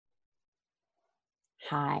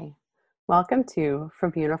Hi, welcome to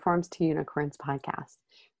From Uniforms to Unicorns podcast.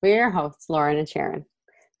 We're your hosts, Lauren and Sharon,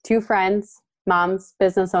 two friends, moms,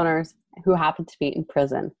 business owners who happen to be in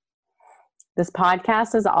prison. This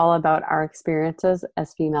podcast is all about our experiences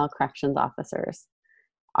as female corrections officers,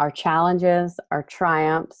 our challenges, our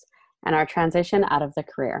triumphs, and our transition out of the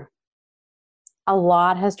career. A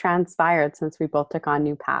lot has transpired since we both took on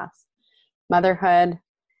new paths: motherhood,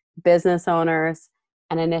 business owners,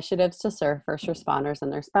 and initiatives to serve first responders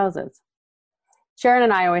and their spouses. Sharon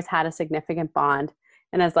and I always had a significant bond,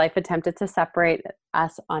 and as life attempted to separate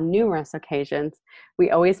us on numerous occasions,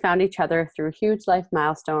 we always found each other through huge life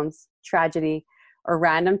milestones, tragedy, or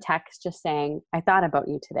random texts just saying, "I thought about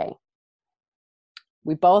you today."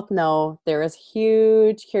 We both know there is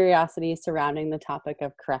huge curiosity surrounding the topic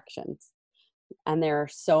of corrections, and there are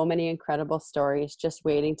so many incredible stories just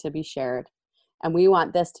waiting to be shared. And we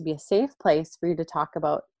want this to be a safe place for you to talk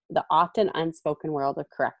about the often unspoken world of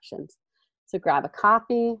corrections. So grab a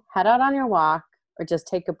coffee, head out on your walk, or just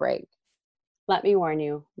take a break. Let me warn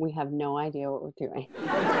you, we have no idea what we're doing.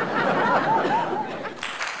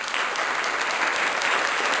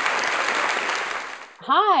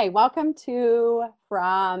 Hi, welcome to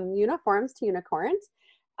From Uniforms to Unicorns.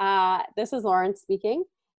 This is Lauren speaking.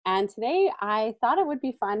 And today I thought it would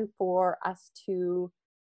be fun for us to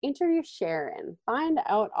interview Sharon, find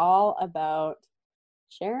out all about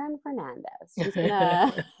Sharon Fernandez. She's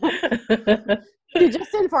gonna she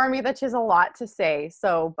just informed me that she has a lot to say,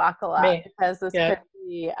 so buckle up because this could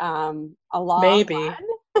be a long one.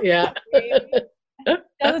 Yeah. Maybe.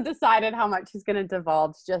 Hasn't decided how much she's gonna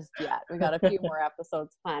divulge just yet. We got a few more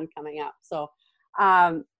episodes planned coming up. So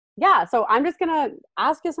so I'm just gonna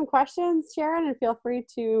ask you some questions, Sharon, and feel free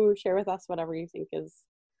to share with us whatever you think is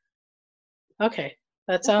okay.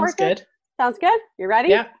 That sounds good. Sounds good? You ready?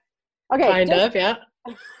 Yeah. Okay. Kind of, yeah.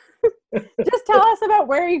 Just tell us about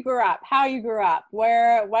where you grew up, how you grew up,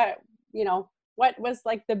 what was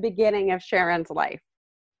like the beginning of Sharon's life?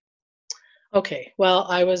 Okay. Well,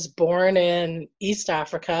 I was born in East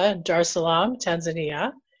Africa, Dar es Salaam,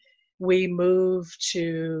 Tanzania. We moved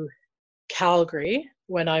to Calgary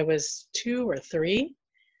when I was 2 or 3.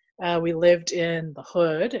 We lived in the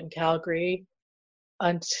hood in Calgary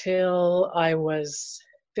until I was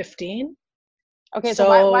 15. Okay,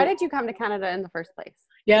 so why did you come to Canada in the first place?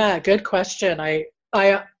 Yeah, good question. I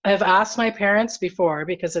have asked my parents before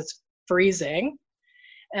because it's freezing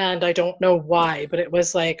and I don't know why, but it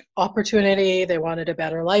was like opportunity. They wanted a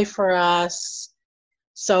better life for us.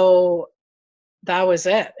 So that was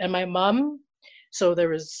it. And my mom, so there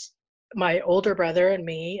was my older brother and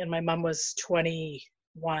me, and my mom was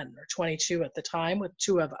 21 or 22 at the time with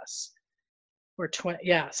 2 of us. Or 20,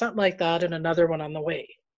 yeah, something like that, and another one on the way.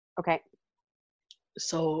 Okay.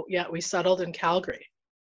 So yeah, we settled in Calgary.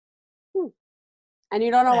 And you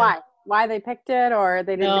don't know why they picked it, or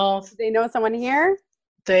they didn't? No, they know someone here?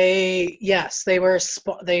 They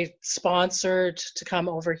sponsored to come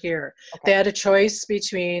over here. Okay. They had a choice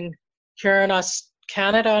between here in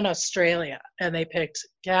Canada and Australia, and they picked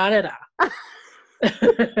Canada.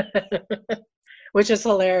 Which is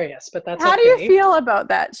hilarious, but that's How do you feel about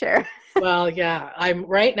that, Sharon? Well, yeah,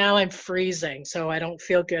 right now I'm freezing, so I don't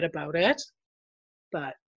feel good about it,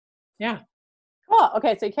 but yeah. Cool.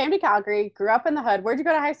 Okay, so you came to Calgary, grew up in the hood. Where'd you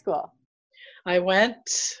go to high school? I went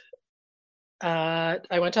to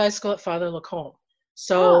high school at Father Lacombe.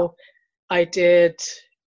 So I did,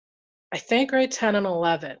 I think, grade 10 and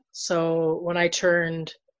 11. So when I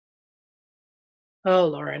turned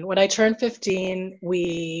 15,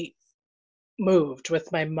 we moved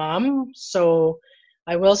with my mom. So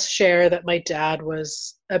I will share that my dad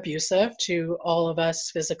was abusive to all of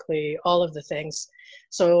us physically, all of the things.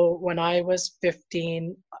 So when I was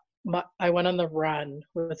 15, I went on the run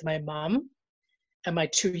with my mom and my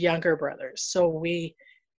 2 younger brothers. So we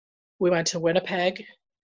went to Winnipeg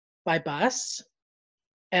by bus,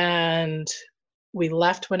 and we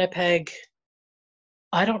left Winnipeg,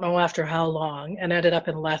 I don't know after how long, and ended up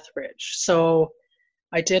in Lethbridge. So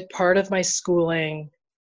I did part of my schooling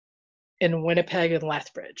in Winnipeg and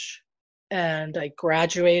Lethbridge, and I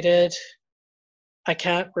graduated. I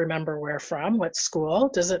can't remember where from, what school,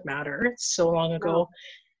 doesn't matter, it's so long ago.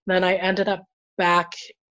 Then I ended up back,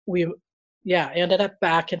 ended up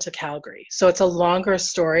back into Calgary. So it's a longer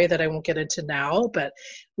story that I won't get into now, but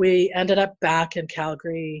we ended up back in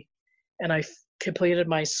Calgary, and I completed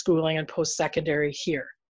my schooling and post-secondary here.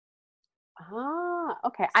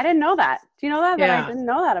 Okay. I didn't know that. Do you know that? Yeah. I didn't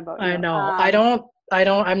know that about you. I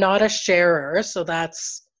know. I'm not a sharer, so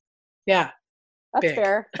that's, yeah. That's big.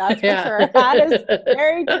 Fair. That's for sure. That is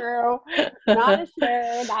very true. Not a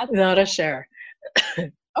share. Not a share.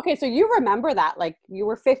 Okay, so you remember that, like you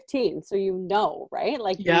were 15, so you know, right?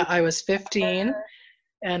 Like Yeah, you I was 15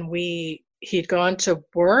 and he'd gone to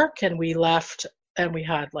work and we left and we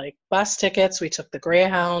had like bus tickets. We took the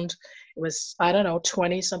Greyhound. It was, I don't know,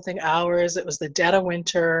 20 something hours. It was the dead of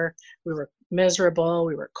winter. We were miserable.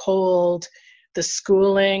 We were cold. The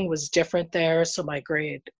schooling was different there. So my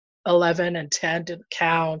grade 11 and 10 didn't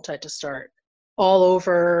count. I had to start all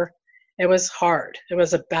over. It was hard. It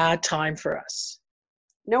was a bad time for us.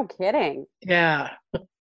 no kidding. Yeah.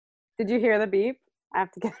 Did you hear the beep? I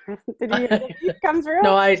have to get did you hear the beep come through?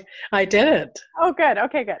 No, I didn't. Oh, good.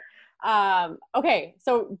 Okay, good. Okay,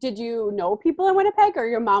 so did you know people in Winnipeg, or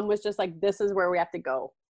your mom was just like, this is where we have to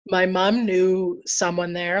go? My mom knew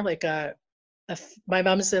someone there, like my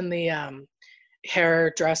mom's in the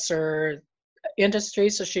hairdresser industry,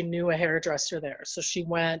 so she knew a hairdresser there. So she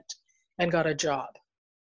went and got a job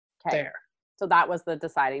Okay. there. So that was the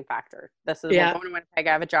deciding factor. This is, we're Yeah, going to Winnipeg.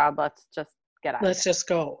 I have a job. Let's just get out of let's here. just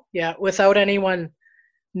go. Yeah, without anyone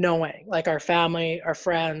knowing, like our family, our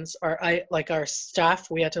friends, like our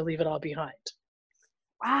staff, we had to leave it all behind.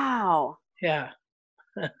 Wow. Yeah,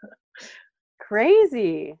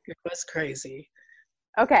 Crazy. it was crazy.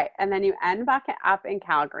 Okay, and then you end back up in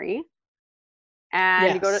Calgary,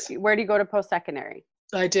 and you go Yes, to, where do you go to post-secondary?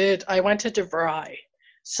 I did. I went to DeVry. Okay.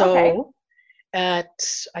 So at,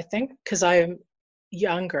 I think, because I'm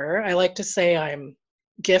younger, I like to say I'm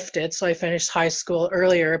gifted. So I finished high school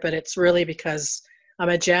earlier, but it's really because I'm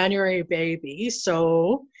a January baby.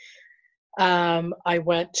 So I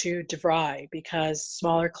went to DeVry because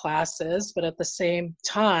smaller classes, but at the same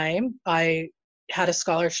time, I had a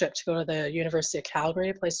scholarship to go to the University of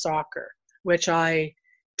Calgary to play soccer, which I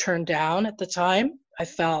turned down at the time. I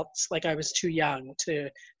felt like I was too young to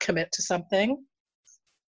commit to something.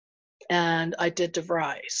 And I did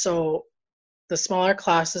DeVry. So the smaller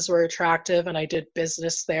classes were attractive, and I did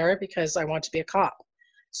business there because I want to be a cop.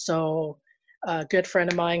 So a good friend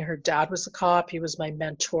of mine, her dad was a cop. He was my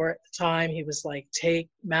mentor at the time. He was like, take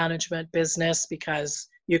management business because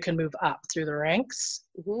you can move up through the ranks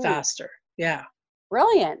Mhm. faster. Yeah.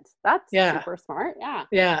 Brilliant. That's Yeah. super smart. Yeah.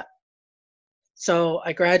 Yeah. So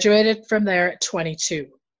I graduated from there at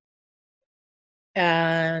 22.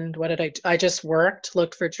 And what did I do? I just worked,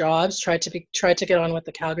 looked for jobs, tried to get on with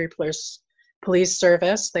the Calgary Police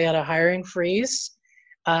Service. They had a hiring freeze.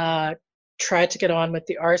 Uh, Tried to get on with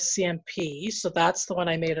the RCMP. So that's the one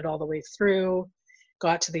I made it all the way through.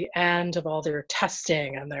 Got to the end of all their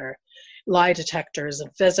testing and their lie detectors and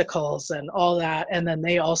physicals and all that. And then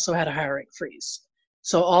they also had a hiring freeze.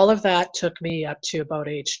 So all of that took me up to about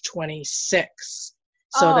age 26.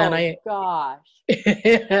 So then Oh gosh.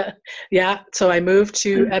 yeah, so I moved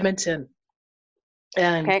to Edmonton,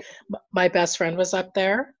 and Okay. my best friend was up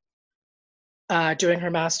there doing her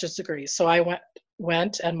master's degree. So I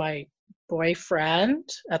went, and my boyfriend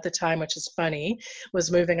at the time, which is funny,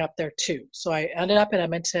 was moving up there too. So I ended up in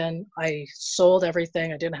Edmonton. I sold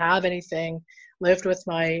everything. I didn't have anything. Lived with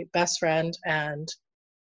my best friend and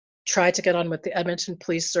tried to get on with the Edmonton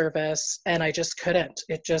Police Service, and I just couldn't.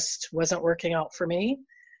 It just wasn't working out for me.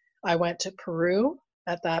 I went to Peru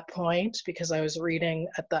at that point because I was reading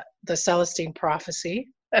at the Celestine Prophecy,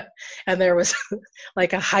 and there was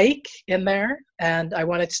like a hike in there, and I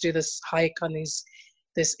wanted to do this hike on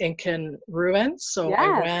this Incan ruins. So I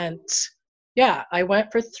Yes. went. Yeah, I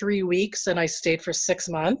went for 3 weeks and I stayed for 6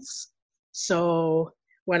 months. So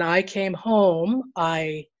when I came home,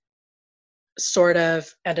 I sort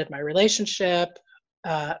of ended my relationship,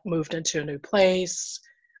 moved into a new place,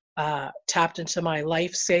 tapped into my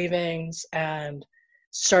life savings, and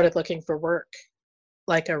started looking for work,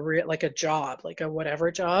 like like a job, like a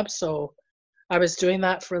whatever job. So I was doing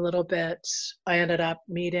that for a little bit. I ended up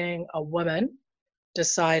meeting a woman,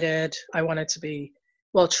 decided I wanted to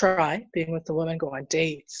try being with the woman, go on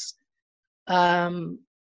dates. Um,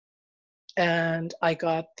 and I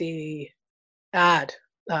got the ad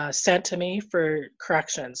sent to me for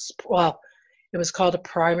corrections. Well, it was called a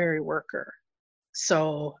primary worker.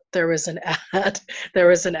 So there was an ad. There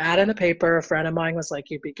was an ad in the paper. A friend of mine was like,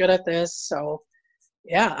 "You'd be good at this." So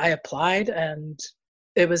yeah, I applied, and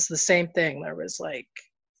it was the same thing. There was like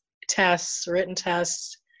tests, written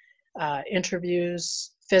tests,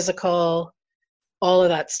 interviews, physical, all of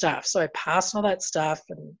that stuff. So I passed all that stuff,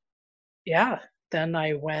 and yeah, then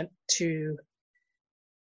I went to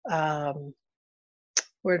um,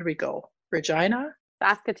 where did we go? Regina,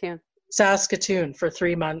 Saskatoon. Saskatoon for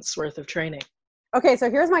 3 months worth of training. Okay,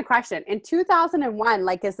 so here's my question. In 2001,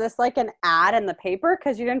 like, is this like an ad in the paper?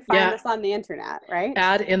 Because you didn't find Yeah, this on the internet, right?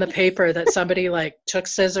 ad in the paper that somebody like took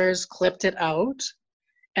scissors, clipped it out,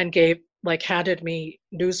 and handed me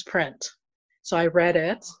newsprint. So I read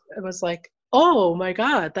it. It was like, oh my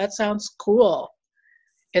God, that sounds cool.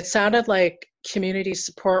 It sounded like community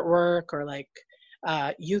support work or like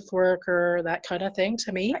youth worker, that kind of thing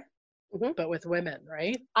to me, Right. Mm-hmm. but with women,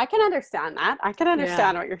 right? I can understand that. I can Yeah.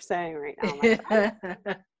 understand what you're saying right now, my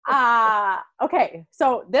friend. Okay.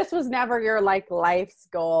 So this was never your like life's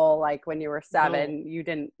goal. Like when you were 7, No, you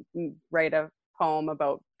didn't write a poem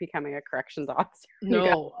about becoming a corrections officer. You got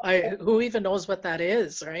no. Who even knows what that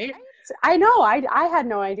is, right? I know. I had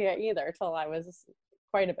no idea either till I was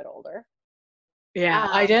quite a bit older. Yeah,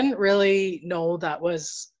 I Um, didn't really know that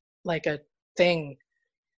was like a thing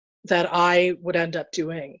that I would end up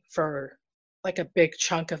doing for like a big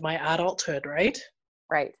chunk of my adulthood, right?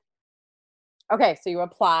 right. Okay. So you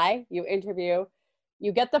apply, you interview,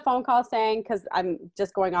 you get the phone call saying, because I'm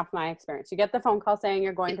just going off my experience, you get the phone call saying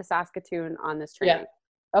you're going to Saskatoon on this Yeah, training.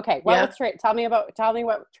 Okay. What yeah. was tell me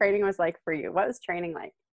what training was like for you. What was training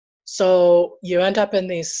like? So you end up in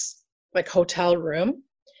these like hotel room,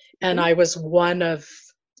 and Mm-hmm. I was one of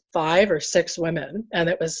 5 or 6 women, and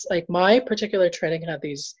it was like my particular training had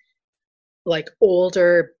these like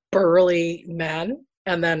older burly men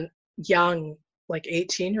and then young like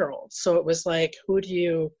 18-year-olds. So it was like, who do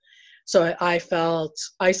you, so I felt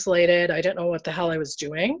isolated. I didn't know what the hell I was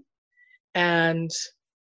doing. And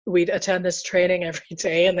we'd attend this training every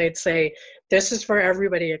day, and they'd say, this is for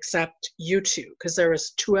everybody except you two, because there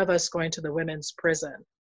was 2 of us going to the women's prison,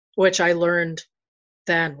 which I learned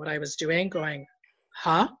then what I was doing, going,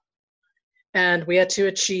 huh? And we had to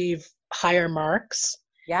achieve higher marks.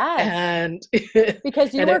 Yes. And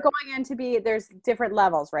Because you and were it, going into be, there's different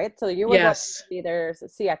levels, right? So you were going yes, to be, there's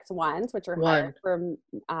CX1s, which are higher one,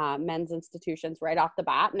 for men's institutions right off the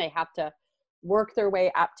bat, and they have to work their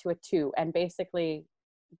way up to a 2. And basically,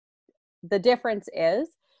 the difference is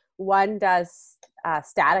one does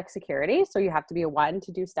static security. So you have to be a 1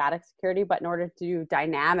 to do static security, but in order to do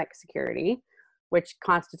dynamic security, which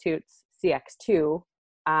constitutes CX2,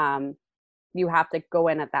 you have to go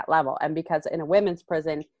in at that level. And because in a women's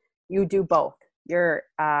prison, you do both. You're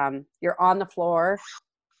on the floor,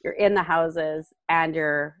 you're in the houses, and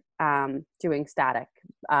you're doing static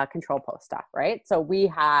control post stuff, right? So we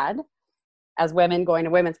had, as women going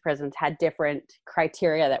to women's prisons, had different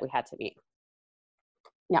criteria that we had to meet.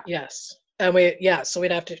 Yeah. yes. And so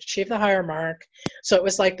we'd have to achieve the higher mark. So it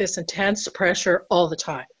was like this intense pressure all the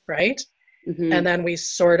time, right? Mm-hmm. And then we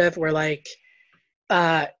sort of were like,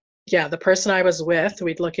 the person I was with,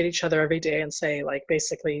 we'd look at each other every day and say, like,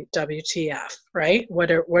 basically, WTF, right? What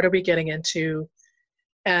are we getting into?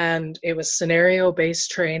 And it was scenario-based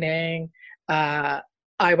training.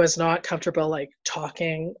 I was not comfortable like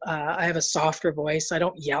talking. I have a softer voice. I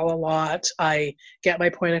don't yell a lot. I get my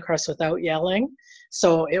point across without yelling.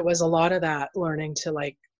 So it was a lot of that, learning to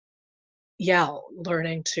like yell,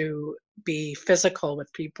 learning to be physical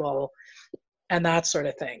with people, and that sort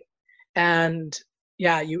of thing. And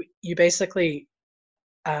yeah, you basically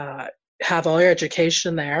have all your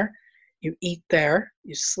education there. You eat there,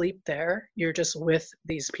 you sleep there. You're just with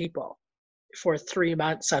these people for 3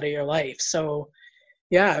 months out of your life. So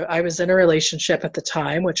yeah, I was in a relationship at the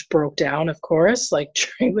time, which broke down, of course, like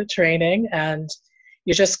during the training. And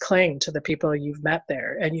you just cling to the people you've met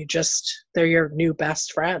there, and they're your new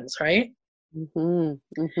best friends, right?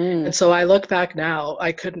 Mm-hmm. Mm-hmm. And so I look back now,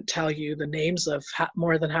 I couldn't tell you the names of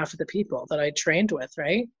more than half of the people that I trained with,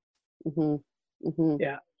 right? Mm-hmm. Mm-hmm.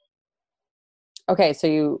 Yeah. Okay, so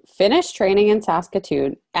you finished training in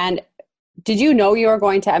Saskatoon, and did you know you were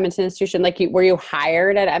going to Edmonton Institution? Like, were you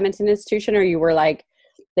hired at Edmonton Institution, or you were like,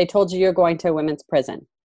 they told you you're going to a women's prison?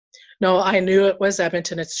 No, I knew it was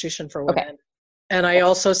Edmonton Institution for Okay. Women. And I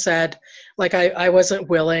also said, like, I wasn't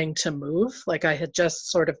willing to move. Like, I had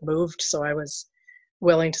just sort of moved, so I was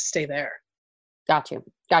willing to stay there. Got you.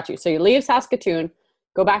 Got you. So you leave Saskatoon,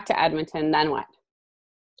 go back to Edmonton, then what?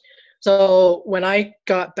 So when I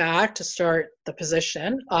got back to start the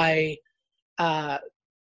position, I bought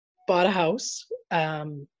a house,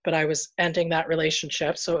 but I was ending that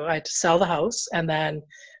relationship. So I had to sell the house and then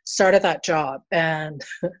started that job. And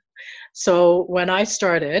so when I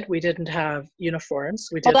started, we didn't have uniforms.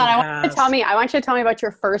 We Hold on, didn't I want you to have tell me. I want you to tell me about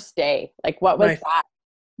your first day. Like, what was my, that?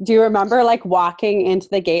 Do you remember like walking into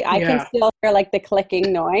the gate? I can yeah, still hear like the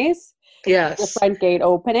clicking noise, the yes. front gate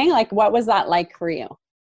opening. Like, what was that like for you?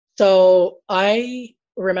 So I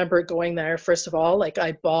remember going there, first of all, like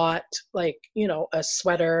I bought like, a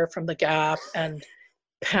sweater from the Gap and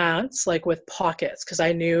pants like with pockets, because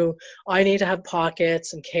I knew I need to have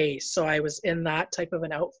pockets in case. So I was in that type of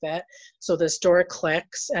an outfit. So this door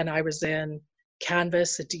clicks and I was in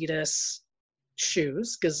canvas Adidas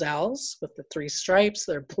shoes, Gazelles with the 3 stripes,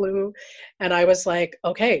 they're blue. And I was like,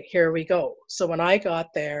 okay, here we go. So when I got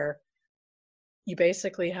there, you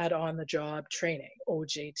basically had on the job training,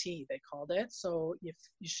 OJT, they called it. So you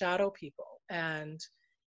shadow people. And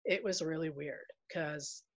it was really weird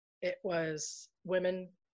because it was women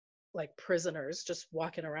like prisoners just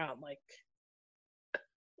walking around like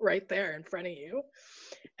right there in front of you,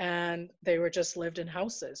 and they were just lived in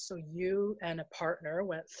houses. So you and a partner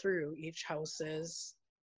went through each house's,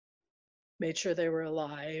 made sure they were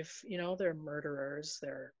alive, you know, they're murderers,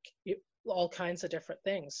 they're all kinds of different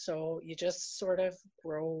things. So you just sort of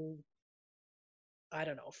grow, I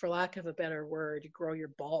don't know, for lack of a better word, you grow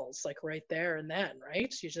your balls like right there and then,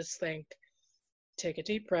 right? You just think, take a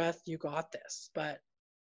deep breath, you got this. But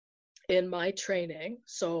in my training,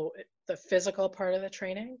 so the physical part of the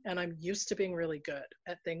training, and I'm used to being really good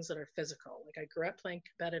at things that are physical. Like I grew up playing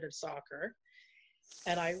competitive soccer,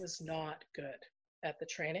 and I was not good at the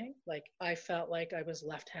training. Like I felt like I was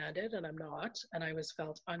left-handed and I'm not, and I was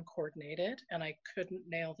felt uncoordinated and I couldn't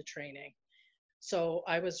nail the training. So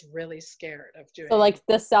I was really scared of doing. So like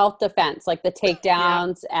the self-defense, like the Yeah,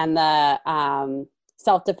 takedowns and the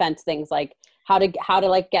self-defense things, like how to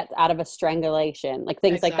like get out of a strangulation, like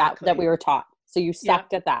things like that we exactly. were taught. So you Yeah,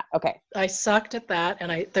 sucked at that. Okay. I sucked at that,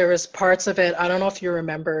 and there was parts of it, I don't know if you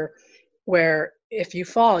remember, where if you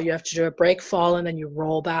fall, you have to do a break fall and then you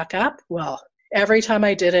roll back up. Well, every time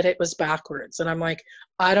I did it, it was backwards, and I'm like,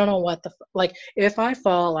 I don't know what like if I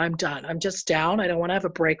fall, I'm done. I'm just down. I don't want to have a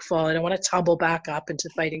break fall. I don't want to tumble back up into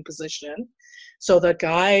fighting position. So the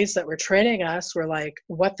guys that were training us were like,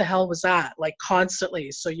 what the hell was that? Like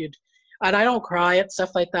constantly. So and I don't cry at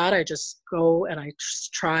stuff like that. I just go and I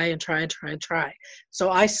just try and try and try and try.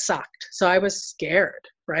 So I sucked. So I was scared,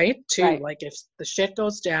 right? Too. Right. Like if the shit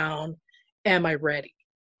goes down, am I ready?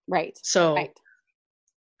 Right. So Right.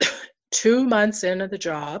 2 months into the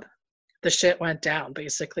job, the shit went down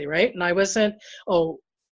basically, right? And I wasn't,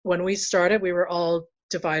 when we started, we were all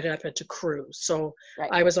divided up into crews. So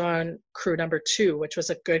Right. I was on crew number 2, which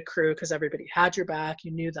was a good crew because everybody had your back,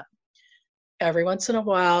 you knew them. Every once in a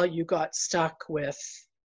while, you got stuck with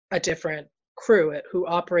a different crew who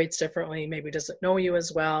operates differently, maybe doesn't know you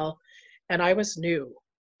as well. And I was new,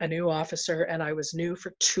 a new officer, and I was new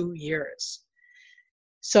for 2 years.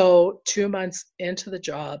 So 2 months into the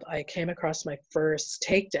job, I came across my first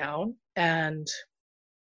takedown and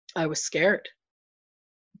I was scared.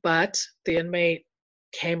 But the inmate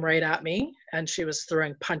came right at me and she was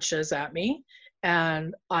throwing punches at me.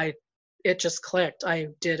 And it just clicked. I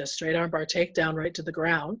did a straight armbar takedown right to the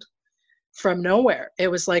ground from nowhere. It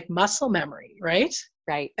was like muscle memory, right?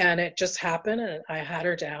 Right. And it just happened and I had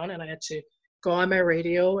her down and I had to go on my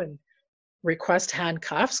radio and request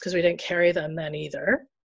handcuffs because we didn't carry them then either.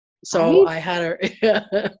 So Right. I had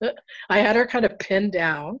her, I had her kind of pinned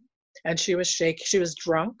down, and she was shaky. She was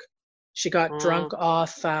drunk. She got drunk Uh,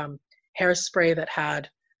 off hairspray that had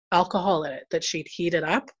alcohol in it that she'd heated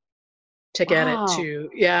up to get it wow. to.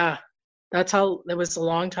 Yeah, that's how it was a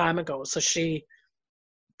long time ago. So she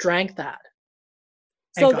drank that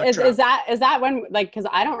and So got is drunk. that when, like, because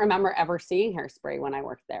I don't remember ever seeing hairspray when I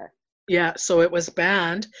worked there. Yeah, so it was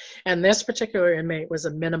banned. And this particular inmate was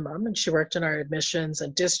a minimum, and she worked in our admissions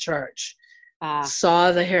and discharge. Ah,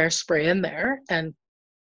 Saw the hairspray in there and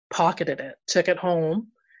pocketed it, took it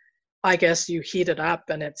home. I guess you heat it up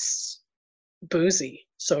and it's boozy.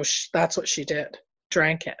 So that's what she did,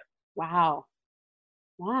 drank it. wow.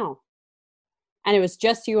 Wow. And it was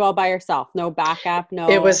just you all by yourself, no backup, It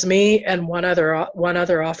no, was me and one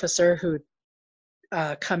other officer who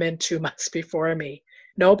come in 2 months before me.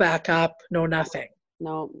 No backup, no nothing.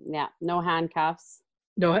 no, yeah, no handcuffs.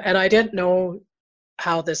 No, and I didn't know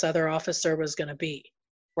how this other officer was going to be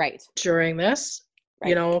Right. during this,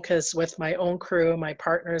 Right. because with my own crew, my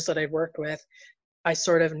partners that I worked with, I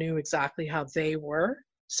sort of knew exactly how they were.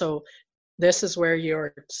 So this is where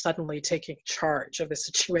you're suddenly taking charge of a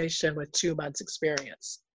situation with 2 months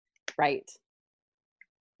experience. Right.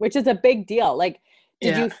 Which is a big deal. Like,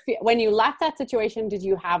 did Yeah. you feel when you left that situation, did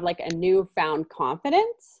you have like a newfound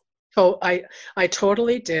confidence? Oh, I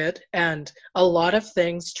totally did. And a lot of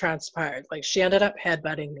things transpired. Like she ended up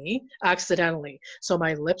headbutting me accidentally. So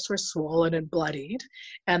my lips were swollen and bloodied.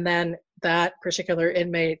 And then that particular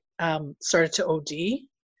inmate started to OD.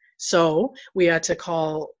 So we had to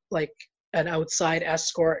call like an outside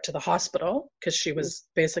escort to the hospital because she Mm. was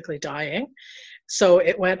basically dying. So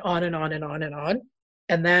it went on and on and on and on.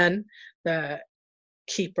 And then the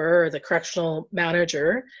keeper or the correctional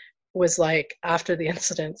manager was like, after the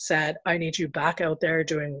incident, said, I need you back out there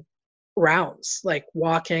doing rounds, like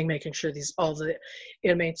walking, making sure all the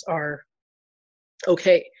inmates are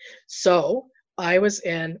okay. So I was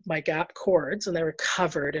in my gap cords and they were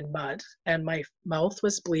covered in mud and my mouth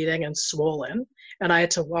was bleeding and swollen. And I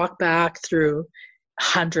had to walk back through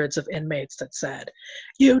hundreds of inmates that said,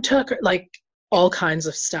 you took her, like all kinds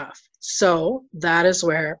of stuff. So that is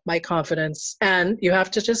where my confidence, and you have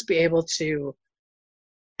to just be able to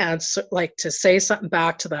answer, like to say something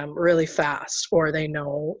back to them really fast, or they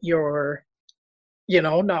know you're,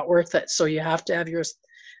 not worth it. So you have to have your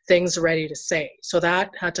things ready to say. So that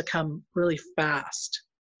had to come really fast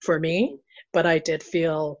for me. But I did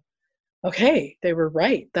feel, okay, they were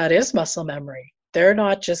right. That is muscle memory. They're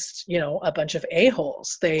not just, a bunch of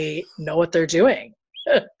a-holes. They know what they're doing.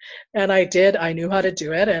 And I knew how to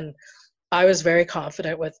do it. And I was very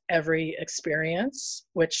confident with every experience,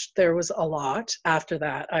 which there was a lot after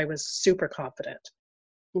that. I was super confident.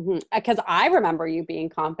 Because I remember you being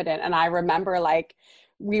confident, and I remember like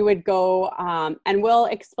we would go and we'll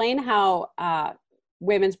explain how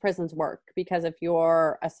women's prisons work, because if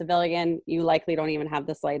you're a civilian, you likely don't even have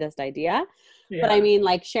the slightest idea. Yeah. But I mean,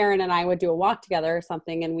 like Sharon and I would do a walk together or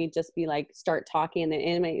something, and we'd just be like, start talking, and the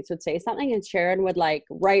inmates would say something, and Sharon would like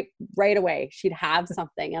right away, she'd have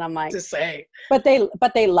something, and I'm like, to say, but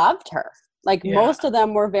they loved her. Like most of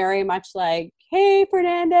them were very much like, hey,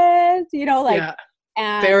 Fernandez,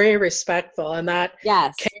 and very respectful, and that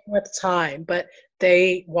yes, came with time. But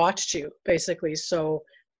they watched you basically. So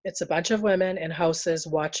it's a bunch of women in houses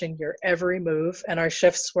watching your every move, and our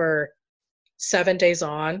shifts were 7 days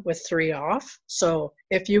on with 3 off. So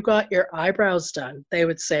if you got your eyebrows done, they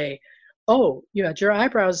would say, oh, you had your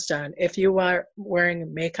eyebrows done. If you were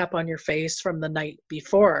wearing makeup on your face from the night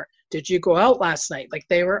before, did you go out last night? Like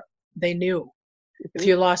they knew. If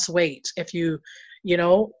you lost weight, if you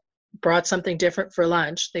brought something different for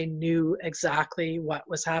lunch, they knew exactly what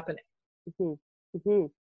was happening.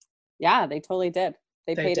 Yeah, they totally did.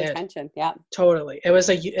 They paid attention. Yeah, totally.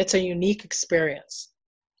 It's a unique experience.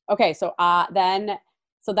 Okay, so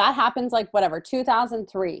so that happens like whatever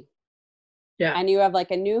 2003. Yeah, and you have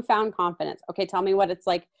like a newfound confidence. Okay, tell me what it's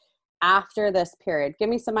like after this period. Give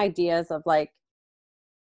me some ideas of like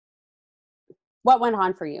what went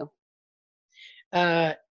on for you.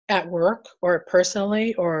 At work or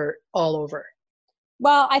personally or all over?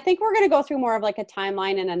 Well, I think we're going to go through more of like a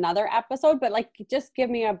timeline in another episode, but like just give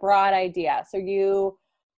me a broad idea. So you're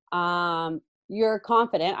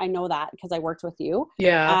confident. I know that because I worked with you.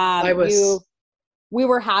 Yeah, I was. We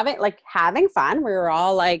were having fun. We were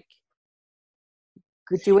all like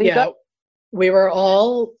doing good. We were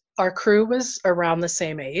all, our crew was around the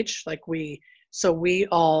same age. Like we were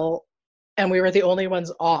the only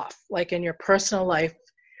ones off. Like in your personal life,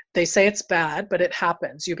 they say it's bad, but it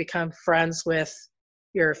happens. You become friends with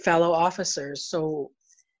your fellow officers. So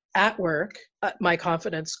at work, my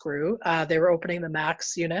confidence grew. They were opening the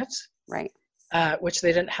max unit, right? Which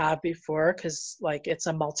they didn't have before because like it's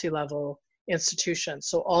a multi-level institution.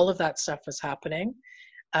 So all of that stuff was happening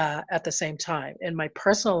at the same time. In my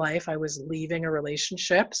personal life, I was leaving a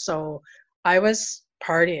relationship. So I was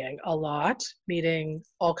partying a lot, meeting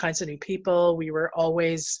all kinds of new people. We were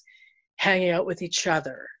always hanging out with each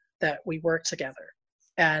other, that we worked together.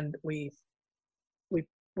 And we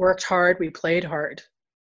worked hard, we played hard.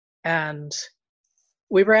 And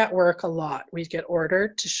we were at work a lot. We'd get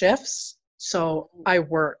ordered to shifts. So I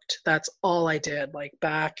worked. That's all I did. Like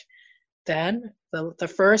back then,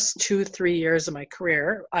 the first 2-3 years of my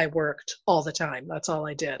career, I worked all the time. That's all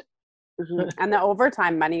I did. And the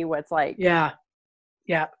overtime money was like, yeah,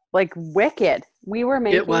 like wicked. We were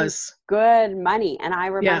making good money. And I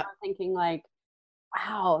remember thinking like,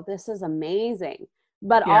 wow, this is amazing.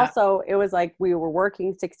 But also it was like we were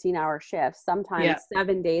working 16-hour shifts, sometimes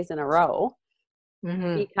 7 days in a row,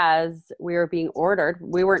 because we were being ordered.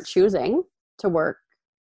 We weren't choosing to work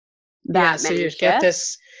that many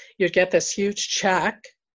shifts. You'd get this huge check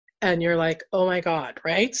and you're like, oh my God,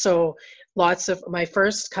 right? So lots of my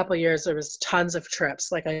first couple of years, there was tons of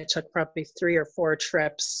trips. Like I took probably 3 or 4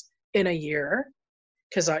 trips in a year,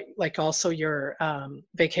 because I like also your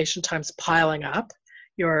vacation time's piling up,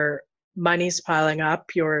 your money's piling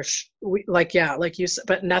up, like you said,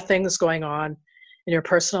 but nothing's going on in your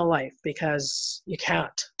personal life because you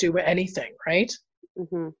can't do anything, right?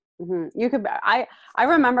 You could. I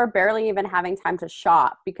remember barely even having time to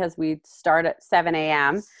shop because we'd start at 7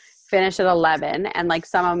 a.m., finish at 11, and like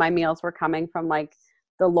some of my meals were coming from like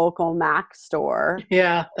the local Mac store.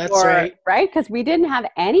 Yeah, that's right. Right, because we didn't have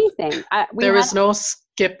anything. There was no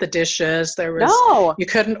skip the dishes. There was no. You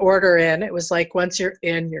couldn't order in. It was like once you're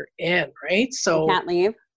in, right? So you can't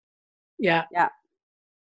leave. Yeah.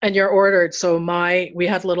 And you're ordered. So we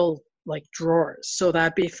had little like drawers, so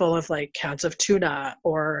that'd be full of like cans of tuna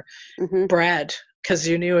or bread because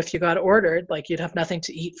you knew if you got ordered, like you'd have nothing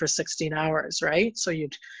to eat for 16 hours, right? So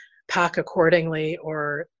you'd pack accordingly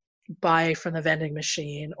or buy from the vending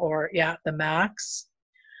machine or the Max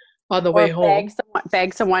on the way Or home.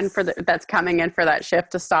 beg someone that's coming in for that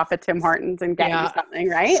shift to stop at Tim Hortons and get you Yeah, something,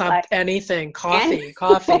 right? Like anything, and coffee.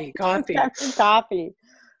 coffee.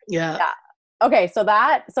 Yeah. Yeah. Okay, so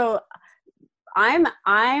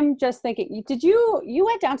I'm just thinking, you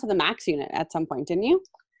went down to the Max unit at some point, didn't you?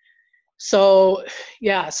 So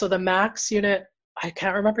so the Max unit, I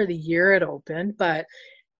can't remember the year it opened, but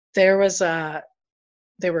there was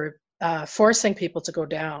they were forcing people to go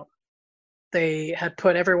down. They had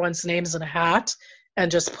put everyone's names in a hat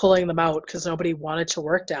and just pulling them out because nobody wanted to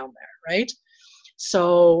work down there, right?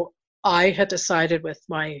 So I had decided with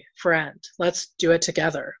my friend, let's do it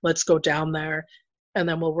together. Let's go down there and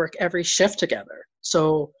then we'll work every shift together.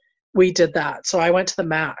 So we did that. So I went to the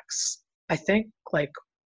Max, I think like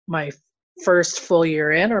my first full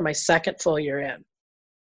year in or my second full year in.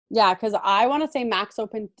 Yeah, because I want to say Max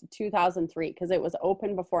opened 2003 because it was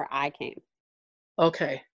open before I came.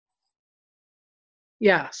 Okay.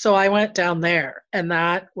 Yeah, so I went down there and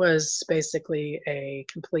that was basically a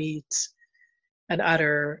complete and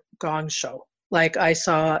utter gong show. Like I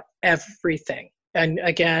saw everything. And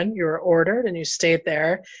again, you were ordered and you stayed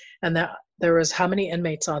there. And there was how many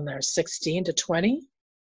inmates on there? 16 to 20?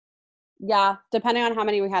 Yeah, depending on how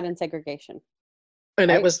many we had in segregation. And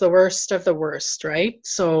Right? it was the worst of the worst, right?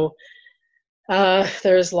 So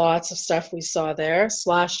there's lots of stuff we saw there.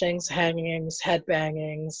 Slashings, hangings,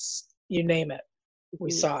 headbangings, you name it. We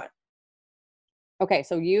saw it. Okay,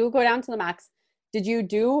 so you go down to the Max.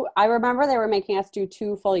 I remember they were making us do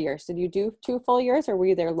 2 full years. Did you do 2 full years or were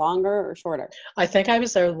you there longer or shorter? I think I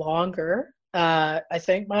was there longer. I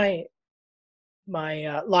think my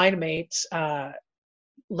line mate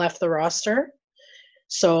left the roster.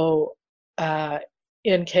 So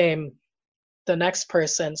in came the next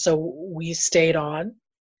person. So we stayed on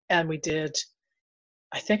and we did,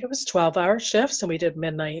 I think it was 12-hour shifts and we did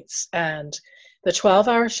midnights. And the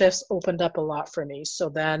 12-hour shifts opened up a lot for me. So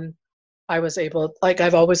then I was able, like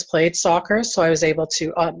I've always played soccer, so I was able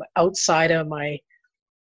to, outside of my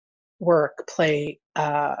work, play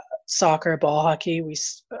soccer, ball hockey.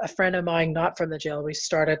 A friend of mine, not from the jail, we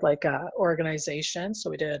started like a organization. So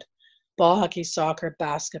we did ball hockey, soccer,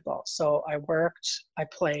 basketball. So I worked, I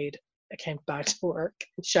played, I came back to work,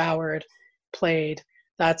 showered, played.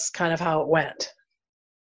 That's kind of how it went.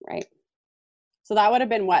 Right. So that would have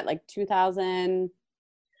been what, like 2000?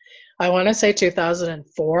 I want to say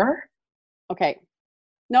 2004. Okay.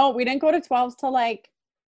 No, we didn't go to 12s till like,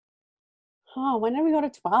 when did we go to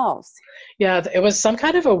 12s? Yeah, it was some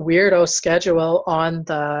kind of a weirdo schedule on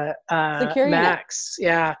the Max.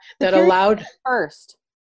 Yeah, that allowed first.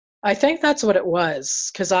 I think that's what it was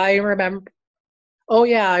because I remember. Oh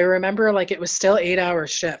yeah, I remember like it was still 8-hour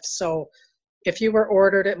shifts. So if you were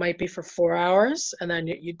ordered, it might be for 4 hours, and then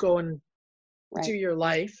you'd go and do your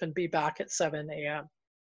life and be back at 7 a.m.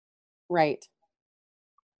 Right.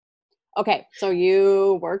 Okay, so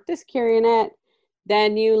you work the secure unit,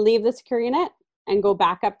 then you leave the secure unit and go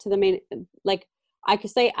back up to the main, like I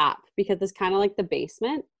could say up because it's kind of like the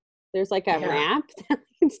basement. There's like a ramp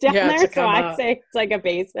that's down there. So I say it's like a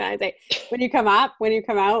basement. I say when you come up, when you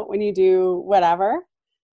come out, when you do whatever.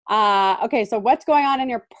 Okay, so what's going on in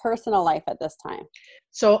your personal life at this time?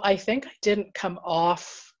 So I think I didn't come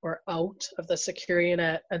off or out of the secure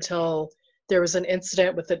unit until there was an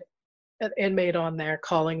incident with an inmate on there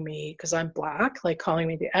calling me, because I'm Black, like calling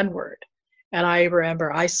me the N-word. And I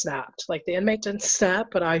remember I snapped. Like the inmate didn't snap,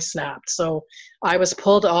 but I snapped. So I was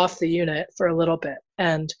pulled off the unit for a little bit.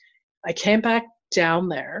 And I came back down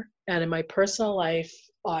there. And in my personal life,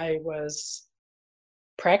 I was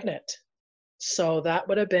pregnant. So that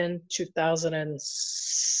would have been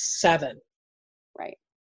 2007. Right.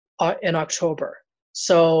 In October.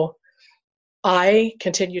 So I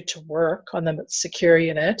continued to work on the secure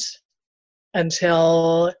unit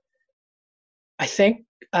until I think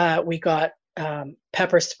we got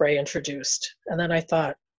pepper spray introduced. And then I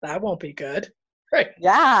thought, that won't be good. Right.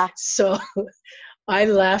 Yeah. So I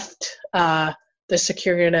left the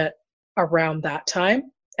secure unit around that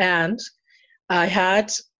time. And I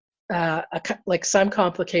had like some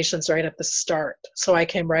complications right at the start. So I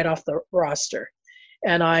came right off the roster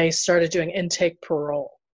and I started doing intake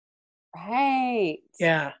parole. Right.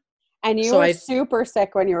 Yeah. And you were super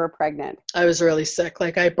sick when you were pregnant. I was really sick.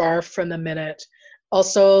 Like I barfed from the minute.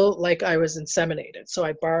 Also, like I was inseminated. So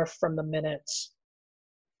I barfed from the minute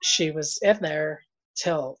she was in there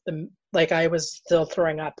till like I was still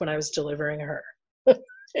throwing up when I was delivering her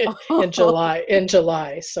in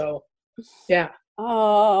July. So yeah.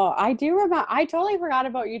 Oh, I do remember. I totally forgot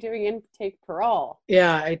about you doing intake parole.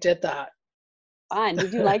 Yeah, I did that. Fun.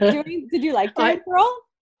 Did you like doing I parole?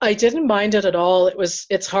 I didn't mind it at all.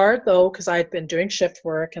 It's hard though because I'd been doing shift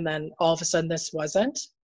work and then all of a sudden this wasn't.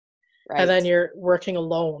 And Right. then you're working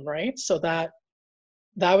alone, right? So that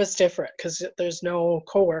was different because there's no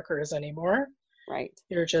coworkers anymore. Right.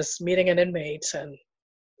 You're just meeting an inmate and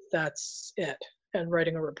that's it, and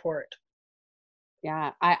writing a report.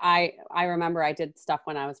 Yeah. I remember I did stuff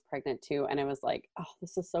when I was pregnant too, and it was like, oh,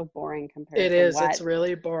 this is so boring It compared to is, what it's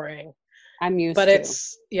really boring. I'm But used to.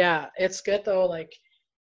 it's, yeah, it's good though. Like,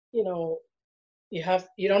 you know, you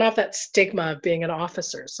don't have that stigma of being an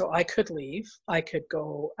officer. So I could leave. I could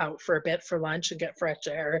go out for a bit for lunch and get fresh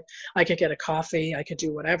air. I could get a coffee. I could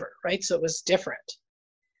do whatever, right? So it was different.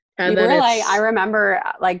 You And then were like, I it's, remember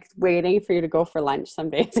like waiting for you to go for lunch some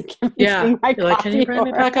days and yeah, bring my you're like, can you coffee bring me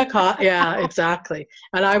over. back a coffee? Yeah, exactly.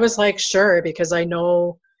 And I was like, sure, because I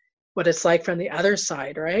know what it's like from the other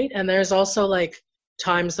side, right? And there's also like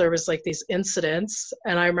times there was like these incidents,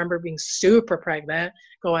 and I remember being super pregnant,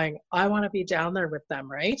 going, I want to be down there with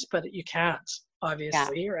them, right? But you can't, Yeah.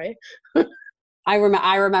 obviously, right? I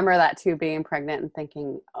remember that too, being pregnant and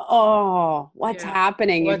thinking, oh, what's Yeah.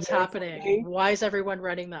 happening? Is What's there happening? something? Why is everyone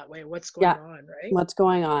running that way? What's Yeah. going on, right? What's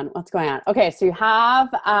going on? What's going on? Okay, so you have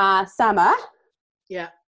Summer Yeah.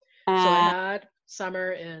 So I and had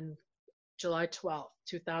summer in July 12th,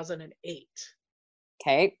 2008.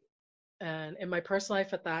 okay. And in my personal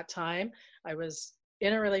life at that time, I was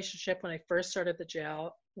in a relationship when I first started the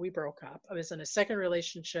jail. We broke up. I was in a second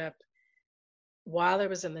relationship while I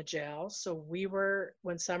was in the jail. So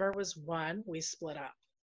when Summer was one, we split up.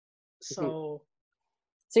 Mhm. So,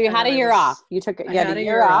 So you and had then a year off. I You had a had a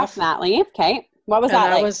year year off, off, mat leave. Okay. What was and that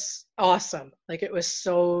that like? was awesome. Like it was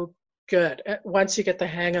so good once you get the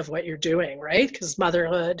hang of what you're doing, right? Because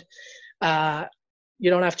motherhood, uh, you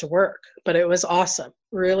don't have to work, but it was awesome,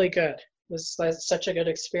 really good. It was like such a good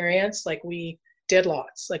experience. Like we did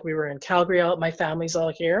lots. Like we were in Calgary, all my family's all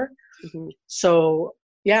here. Mhm. So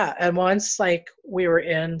yeah, and once like we were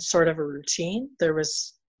in sort of a routine, there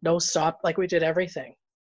was no stop. Like we did everything.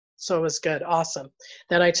 So it was good, awesome.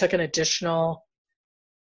 Then I took an additional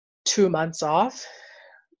 2 months off,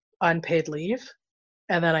 unpaid leave,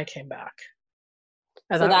 and then I came back.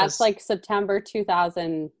 And So that that's was like September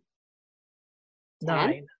 2010?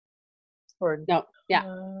 9 or No, yeah.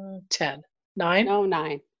 10. 9? No,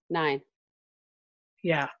 9. 9.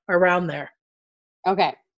 Yeah, around there.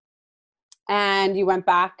 Okay. And you went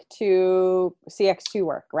back to CX2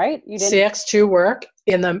 work, right? You didn't. CX2 work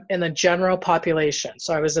in the general population.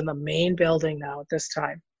 So I was in the main building now at this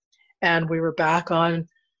time. And we were back on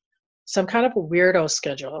some kind of a weirdo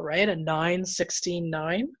schedule, right? A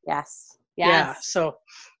 9-16-9. Yes. Yeah. Yes. So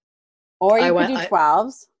Or I you could went do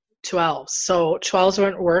 12s. 12. So 12s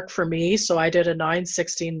wouldn't work for me. So I did a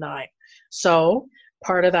 9-16-9. So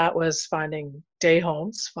part of that was finding day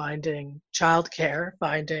homes, finding childcare,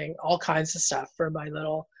 finding all kinds of stuff for my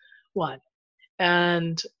little one.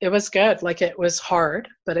 And it was good. Like it was hard,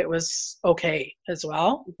 but it was okay as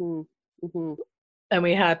well. Hmm. Hmm. And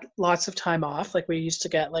we had lots of time off. Like we used to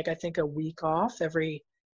get like I think a week off every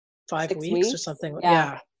five 6 weeks or weeks. something. Yeah.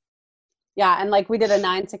 Yeah. Yeah. And like we did a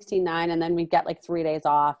 9-16-9, and then we'd get like 3 days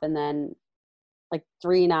off, and then like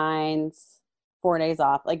 3 9s, 4 days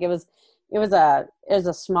off. Like it was a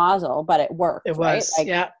smozzle, but it It worked, right? was. Like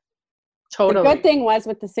Yeah. the good Totally. thing was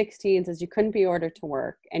with the 16s is you couldn't be ordered to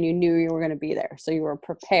work, and you knew you were going to be there. So you were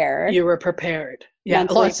prepared, You were prepared. Yeah.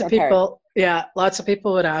 mentally prepared. Lots of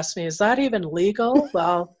people would ask me, is that even legal?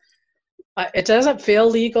 Well, it doesn't feel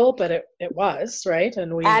legal, but it was, right?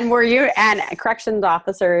 And we, And were you and corrections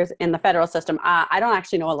officers in the federal system? I don't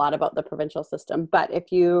actually know a lot about the provincial system, but if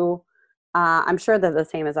you, I'm sure they're the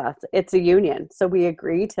same as us. It's a union, so we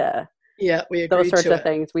agree to yeah, we those agreed sorts to of it.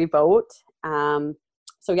 things. We vote.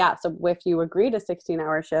 So yeah, so if you agree to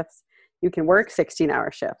 16-hour shifts, you can work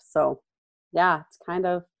 16-hour shifts. So yeah, it's kind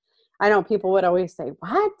of. I know people would always say,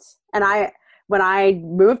 "What?" And when I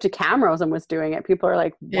moved to Camrose and was doing it, people are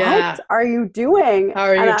like, "What Yeah. are you doing?" How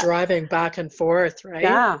are And you driving back and forth, right?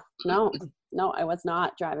 yeah, no, no, I was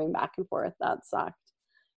not driving back and forth. That sucked.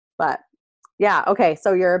 But yeah, okay.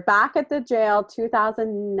 So you're back at the jail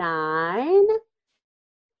 2009,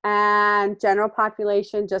 and general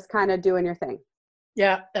population just kind of doing your thing.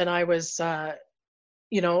 Yeah. And I was,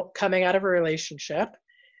 coming out of a relationship,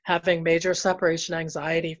 having major separation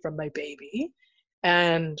anxiety from my baby,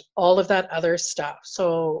 and all of that other stuff.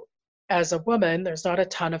 So, as a woman, there's not a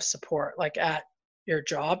ton of support like at your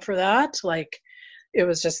job for that. Like, it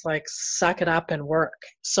was just like, suck it up and work.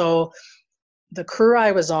 So, the crew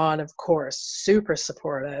I was on, of course, super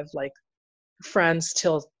supportive, like friends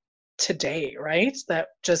till today, right? That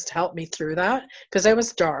just helped me through that because it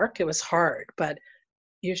was dark, it was hard, but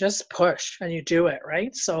you just push and you do it,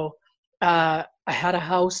 right? So I had a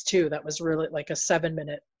house too that was really like a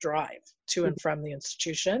 7-minute drive to and from the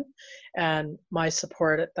institution. And my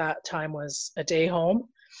support at that time was a day home,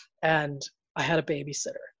 and I had a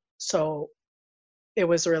babysitter. So it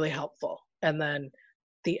was really helpful. And then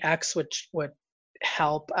the ex would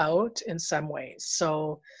help out in some ways.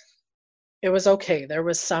 So it was okay. There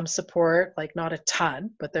was some support, like not a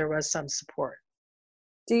ton, but there was some support.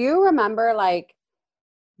 Do you remember like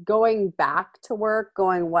going back to work,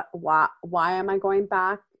 going, why am I going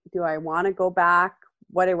back? Do I want to go back?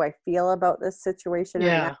 What do I feel about this situation right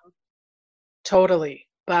Yeah, now? totally.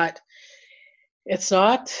 But it's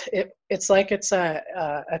not, it's like it's a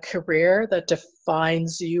career that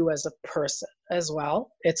defines you as a person as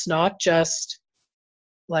well. It's not just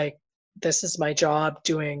like, this is my job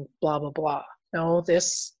doing blah, blah, blah. No,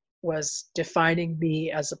 this was defining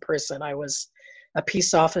me as a person. I was a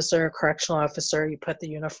peace officer, a correctional officer. You put the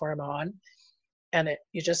uniform on, and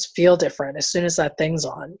you just feel different as soon as that thing's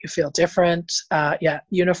on. You feel different. Yeah,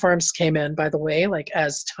 uniforms came in, by the way, like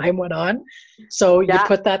as time went on. So you Yeah.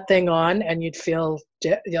 put that thing on, and you'd feel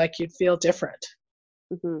like you'd feel different.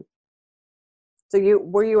 Mm-hmm. So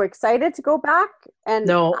were you excited to go back? And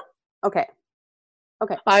No, okay.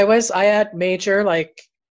 I had major like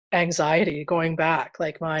anxiety going back.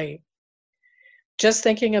 Like just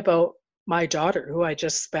thinking about my daughter, who I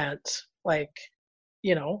just spent like,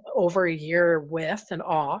 over a year with and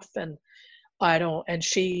off. And and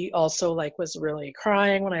she also like was really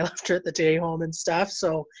crying when I left her at the day home and stuff.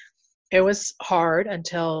 So it was hard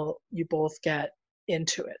until you both get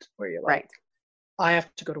into it, where you're like, Right. I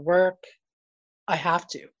have to go to work. I have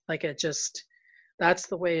to. Like, that's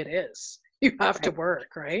the way it is. You have to Right.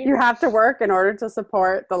 work, right? You have to work in order to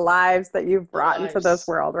support the lives that you've The brought into this lives.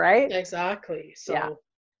 world, right? Exactly. Yeah. So,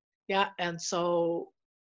 yeah. And so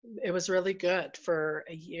it was really good for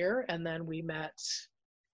a year. And then we met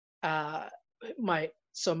uh,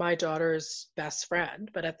 my daughter's best friend,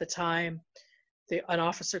 but at the time, an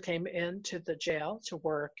officer came into the jail to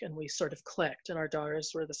work, and we sort of clicked, and our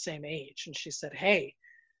daughters were the same age. And she said, "Hey,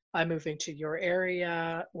 I'm moving to your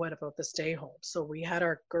area. What about this day home?" So we had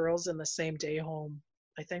our girls in the same day home.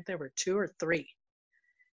 I think there were 2 or 3.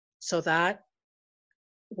 So that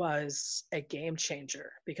was a game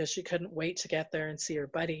changer because she couldn't wait to get there and see her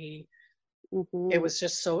buddy. It Mm-hmm. was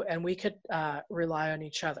just so, and we could rely on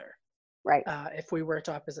each other. Right. If we worked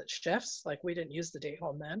opposite shifts, like we didn't use the day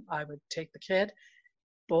home then, I would take the kid,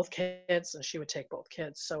 both kids, and she would take both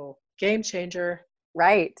kids. So game changer.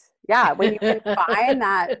 Right. Yeah. When you can find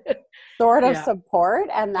that sort of Yeah, support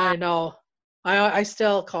and that. I know. I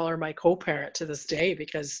still call her my co-parent to this day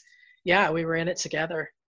because, yeah, we were in it together.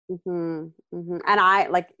 Mm-hmm, mm-hmm. And I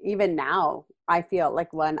like even now, I feel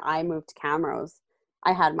like when I moved to Camrose,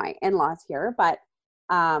 I had my in-laws here, but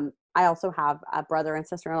I also have a brother and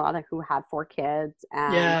sister-in-law who had 4 kids,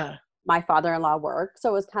 and Yeah, my father-in-law worked. So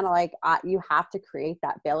it was kind of like you have to create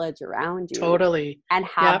that village around you totally. and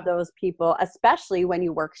have Yep. those people, especially when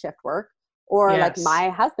you work shift work, or like Yes. my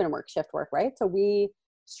husband worked shift work, right? So we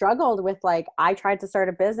struggled with like, I tried to start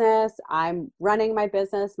a business, I'm running my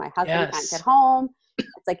business, my husband can't get Yes. home.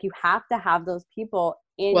 It's like you have to have those people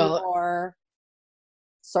in Well, your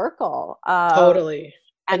circle of, totally.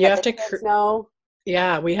 And and you that have the to kids know.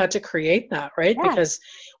 yeah, we had to create that, right? Yes. Because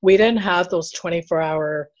we didn't have those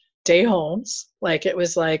 24-hour day homes. Like it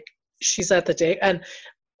was like she's at the day, and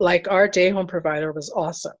like our day home provider was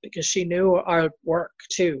awesome because she knew our work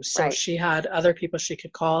too. So Right. she had other people she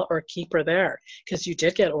could call or keep her there because you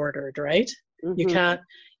did get ordered, right? You Mm-hmm. can't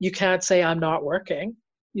you can't say I'm not working.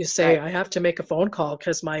 You say Right. I have to make a phone call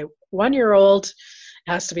because my 1-year-old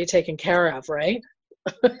has to be taken care of, right?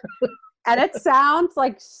 And it sounds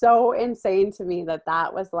like so insane to me that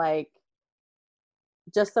that was like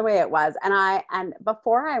just the way it was. And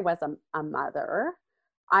before I was a mother,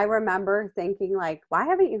 I remember thinking like, why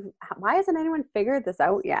hasn't anyone figured this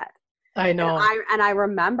out yet? I And know. I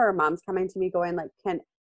remember moms coming to me going like,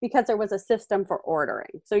 because there was a system for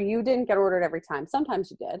ordering. So you didn't get ordered every time.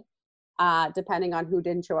 Sometimes you did, depending on who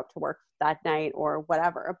didn't show up to work that night or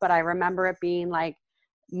whatever. But I remember it being like,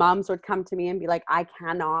 moms would come to me and be like,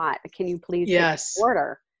 can you please take this Yes.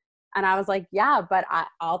 order? And I was like, yeah, but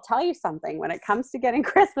I'll tell you something. When it comes to getting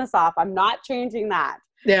Christmas off, I'm not changing that.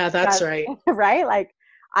 Yeah, that's Because, right. right? Like,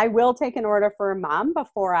 I will take an order for a mom.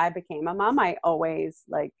 Before I became a mom, I always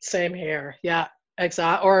like, Same here. Yeah,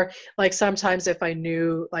 exactly. Or like sometimes if I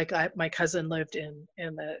knew, like my cousin lived in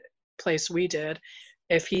the place we did,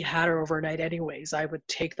 if he had her overnight anyways, I would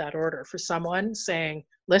take that order for someone saying,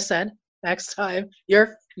 "Listen, Next time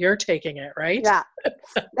you're taking it, right? Yeah.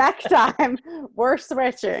 Next time we're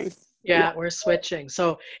switching. Yeah, we're switching.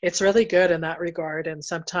 So it's really good in that regard. And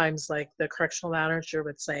sometimes like the correctional manager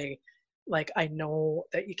would say, like, I know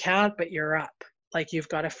that you can't, but you're up. Like you've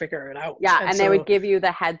got to figure it out. Yeah. And And they would so give you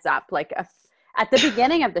the heads up, like at the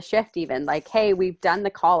beginning of the shift, even like, hey, we've done the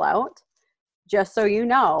call out. Just so you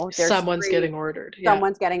know, someone's getting ordered. Yeah.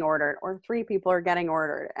 Someone's getting ordered, or 3 people are getting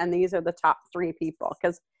ordered. And these are the top 3 people,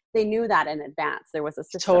 because they knew that in advance. There was a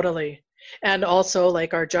system. Totally. And also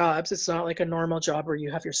like our jobs, it's not like a normal job where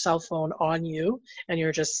you have your cell phone on you and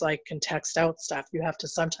you're just like can text out stuff. You have to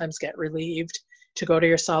sometimes get relieved to go to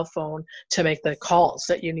your cell phone to make the calls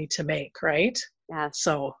that you need to make, right? Yeah.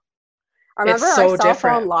 So I remember it's our so cell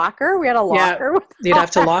different. phone locker. We had a locker. Yeah, you'd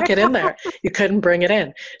have to lock it in there. You couldn't bring it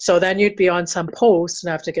in. So then you'd be on some post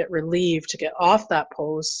and have to get relieved to get off that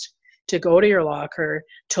post, to go to your locker,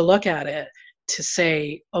 to look at it, to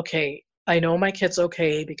say, okay, I know my kid's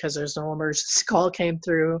okay because there's no emergency call came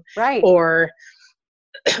through. Right. Or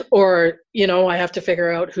I have to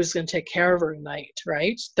figure out who's going to take care of her at night,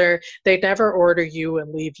 right? They'd never order you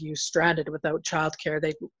and leave you stranded without childcare.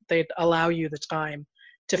 They'd allow you the time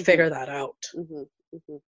to figure that out.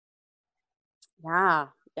 Yeah.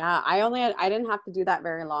 I didn't have to do that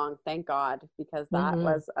very long, thank God, because that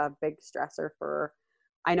was a big stressor for,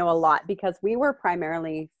 I know a lot, because we were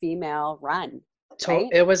primarily female run. Right?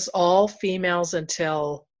 It was all females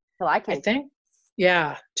until I came. I think,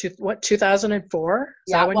 yeah, 2004?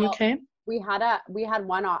 Is that when you came? We had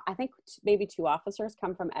one, I think maybe 2 officers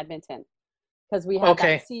come from Edmonton, because we had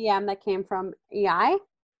that CEM that came from EI.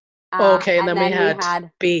 Okay, and then we had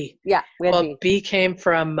B. Yeah, we had B. B came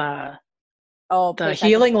from the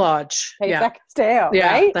Healing Lodge. Stale, yeah,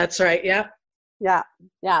 right? That's right. Yeah.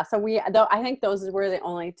 Yeah. So I think those were the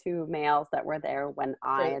only 2 males that were there when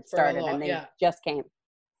I had started, and they just came.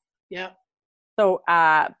 Yeah. So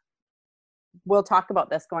we'll talk about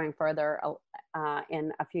this going further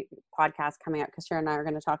in a few podcasts coming up, because Sharon and I are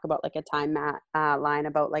going to talk about like a time line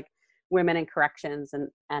about like women in corrections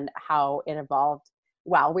and how it evolved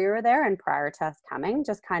while we were there and prior to us coming,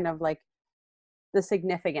 just kind of like the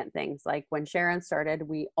significant things. Like when Sharon started,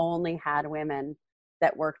 we only had women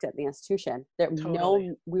that worked at the institution.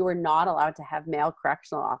 We were not allowed to have male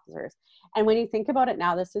correctional officers. And when you think about it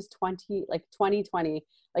now, this is 2020.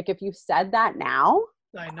 Like if you said that now,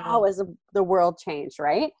 I know. how has the world changed,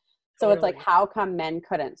 right? So it's like, how come men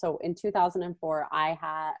couldn't? So in 2004,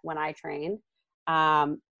 when I trained,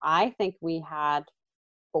 I think we had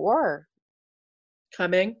 4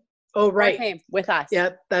 coming. Oh, right. 4 came with us.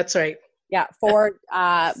 Yeah, that's right. Yeah, 4.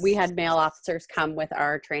 We had male officers come with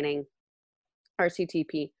our training, our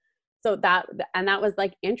CTP. So that was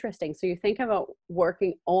like interesting. So you think about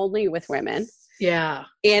working only with women. Yeah.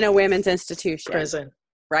 In a women's institution. Prison.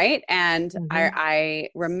 Right. And I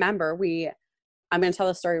remember I'm going to tell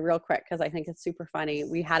the story real quick because I think it's super funny.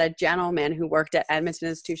 We had a gentleman who worked at Edmonton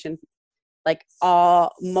Institution like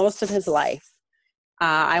most of his life.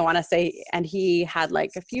 I want to say, and he had like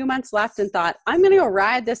a few months left and thought, I'm going to go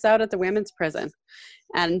ride this out at the women's prison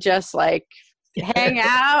and just like hang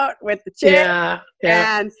out with the chicks. Yeah.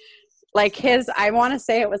 And like I want to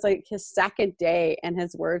say it was like his 2nd day, and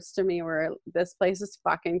his words to me were, this place is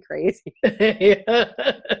fucking crazy. Yeah.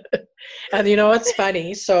 And you know what's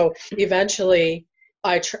funny? So eventually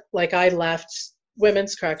I left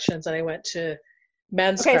women's corrections and I went to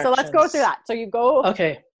men's corrections. So let's go through that. So you go.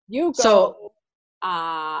 Okay. You go. So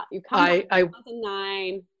you come back in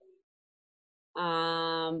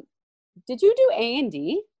 2009. Did you do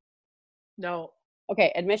A&D? No.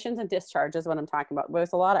 Okay, admissions and discharge is what I'm talking about.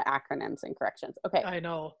 There's a lot of acronyms in corrections. Okay. I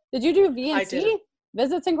know. Did you do VNC?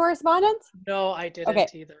 Visits and correspondence? No, I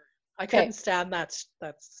didn't either. I couldn't stand that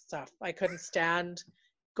stuff. I couldn't stand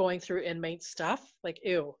going through inmate stuff. Like,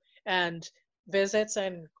 ew. And visits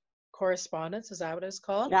and correspondence, is that what it's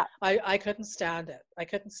called? Yeah. I couldn't stand it. I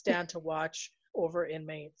couldn't stand to watch over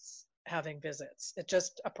inmates having visits. It's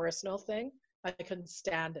just a personal thing. I couldn't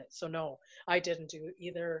stand it. So no, I didn't do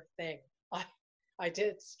either thing. I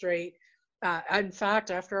did straight. In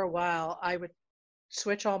fact, after a while, I would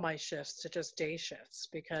switch all my shifts to just day shifts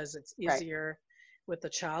because it's easier with the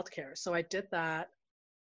childcare. So I did that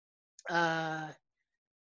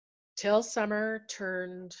till summer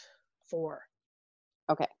turned 4.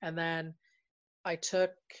 Okay. And then I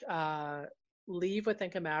took leave with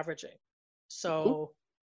income averaging. So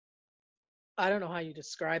I don't know how you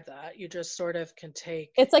describe that. You just sort of can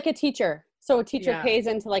take. It's like a teacher. So a teacher pays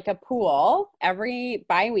into like a pool every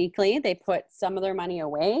bi-weekly. They put some of their money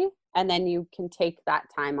away, and then you can take that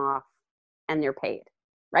time off and you're paid,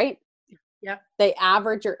 right? Yeah. They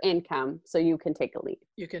average your income so you can take a leave.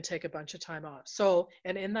 You can take a bunch of time off. So,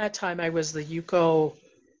 and in that time I was the UCO,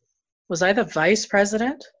 was I the vice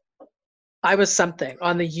president? I was something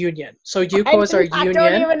on the union. So UCO is our I don't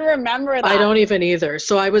union. even remember that. I don't even either.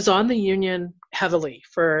 So I was on the union heavily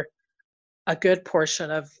for a good portion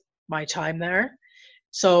of my time there.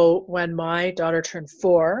 So when my daughter turned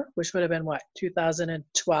 4, which would have been what,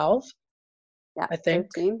 2012, Yeah, I think.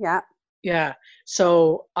 13, yeah. Yeah.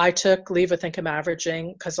 So I took leave with income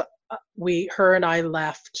averaging because her and I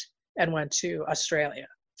left and went to Australia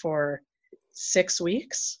for 6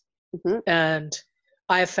 weeks. Mm-hmm. And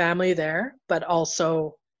I have family there, but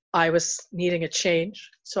also I was needing a change.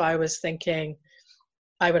 So I was thinking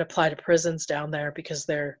I would apply to prisons down there because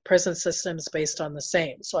their prison system is based on the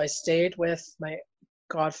same. So I stayed with my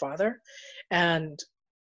godfather and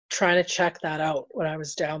trying to check that out when I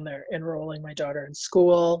was down there, enrolling my daughter in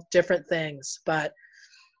school, different things. But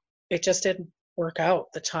it just didn't work out.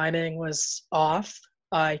 The timing was off.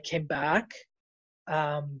 I came back.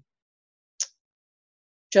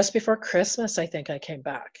 Just before Christmas, I think I came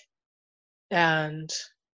back. And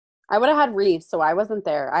I would have had Reese, so I wasn't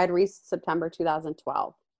there. I had Reese September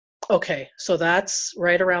 2012. okay, so that's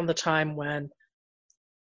right around the time when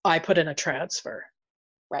I put in a transfer.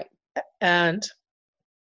 Right. And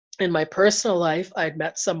in my personal life, I'd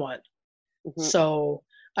met someone. Mm-hmm. So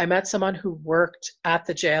I met someone who worked at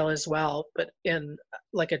the jail as well, but in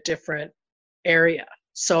like a different area.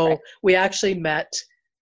 So we actually met.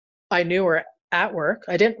 I knew her at work.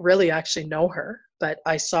 I didn't really actually know her, but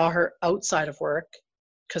I saw her outside of work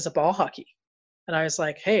because of ball hockey. And I was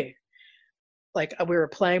like, hey, like we were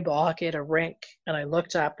playing ball hockey at a rink, and I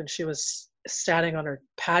looked up and she was standing on her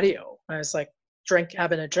patio. I was like,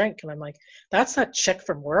 having a drink. And I'm like, that's that chick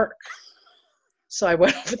from work. So I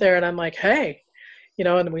went over there and I'm like, hey,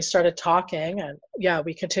 and we started talking, and yeah,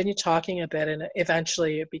 we continued talking a bit, and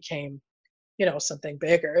eventually it became, something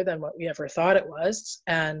bigger than what we ever thought it was.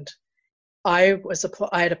 And I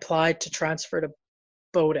had applied to transfer to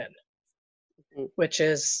Bowden, mm-hmm. which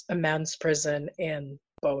is a men's prison in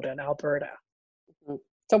Bowden, Alberta. Mm-hmm.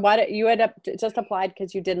 So what, you had just applied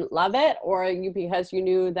because you didn't love it, or because you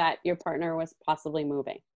knew that your partner was possibly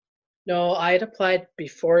moving? No, I had applied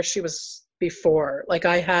before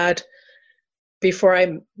before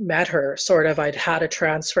I met her, sort of, I'd had a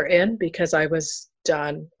transfer in because I was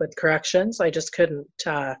done with corrections. I just couldn't,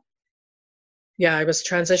 I was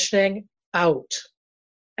transitioning out.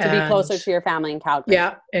 To be closer to your family in Calgary.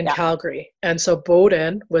 Yeah, in Calgary. And so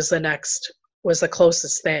Bowden was the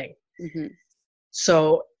closest thing. Mm-hmm.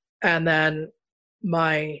 So, and then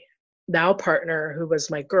my now partner, who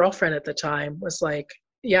was my girlfriend at the time, was like,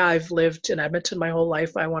 yeah, I've lived in Edmonton my whole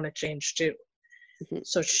life. I want to change too. Mm-hmm.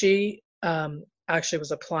 So she actually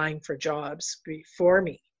was applying for jobs before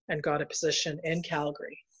me and got a position in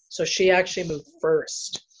Calgary. So she actually moved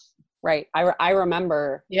first. Right. I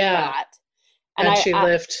remember that. And she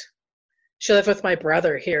lived with my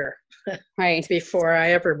brother here. Right. Before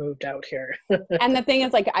I ever moved out here. And the thing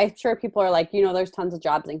is, like, I'm sure people are like, there's tons of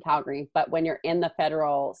jobs in Calgary, but when you're in the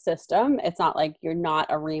federal system, it's not like you're not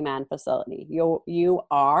a remand facility. You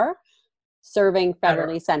are serving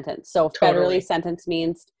federally sentenced. So totally. Federally sentenced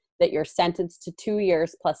means that you're sentenced to 2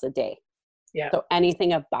 years plus a day. Yeah. So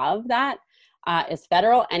anything above that is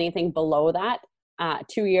federal. Anything below that,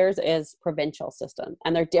 2 years is provincial system.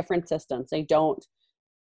 And they're different systems. They don't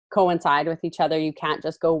coincide with each other. You can't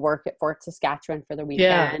just go work at Fort Saskatchewan for the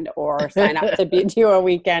weekend or sign up to do a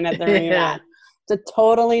weekend at the remand. It's a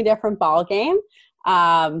totally different ball game.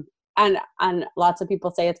 And lots of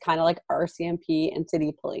people say it's kind of like RCMP and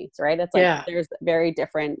city police, right? It's like there's very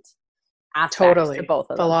different aspects to both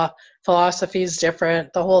of them. Philosophy is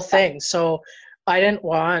different, the whole thing. So I didn't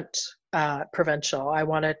want provincial. I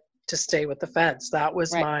wanted to stay with the feds. That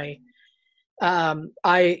was my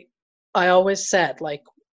I always said, like,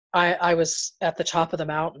 I was at the top of the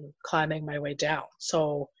mountain climbing my way down.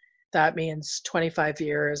 So that means 25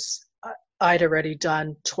 years. I'd already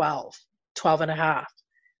done 12 and a half.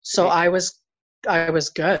 So I was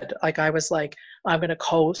good. Like, I was like, I'm going to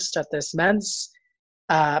coast at this men's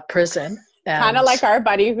prison. Kind of like our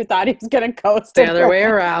buddy who thought he was going to coast. The other way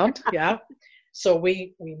around. Yeah. So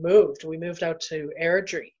we moved out to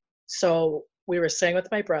Airdrie. So we were staying with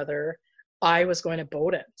my brother. I was going to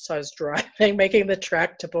Bowden. So I was driving, making the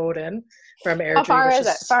trek to Bowden from Airdrie. How far is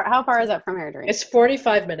it? How far is it from Airdrie? It's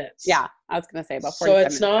 45 minutes. Yeah, I was going to say about 45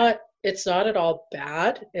 minutes. So it's not at all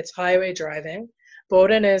bad. It's highway driving.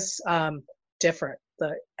 Bowden is different.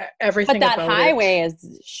 Everything but that about highway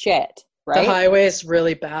is shit, right? The highway is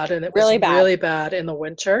really bad, and it was really bad in the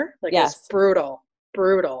winter. Like, it's brutal.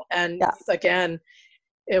 And again,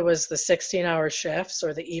 it was the 16-hour shifts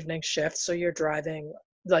or the evening shifts. So you're driving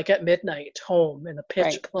like at midnight home in the pitch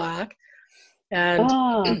Right. black. And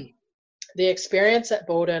Oh, the experience at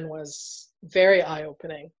Bowden was very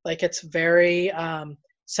eye-opening. Like it's very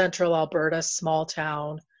central Alberta, small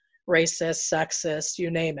town, racist, sexist, you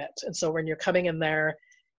name it. And so when you're coming in there,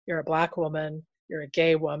 you're a Black woman, you're a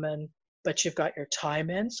gay woman, but you've got your time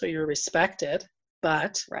in, so you're respected,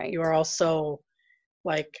 but right. you are also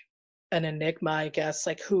like an enigma, I guess,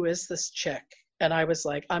 like, who is this chick? And I was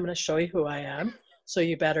like, I'm going to show you who I am, so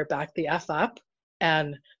you better back the F up,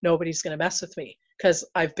 and nobody's going to mess with me, because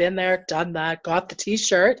I've been there, done that, got the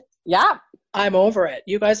t-shirt. Yeah. I'm over it.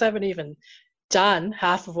 You guys haven't even done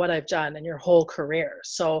half of what I've done in your whole career.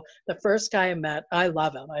 So the first guy I met, I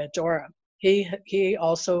love him. I adore him. He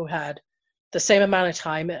also had the same amount of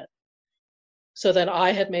time in. So then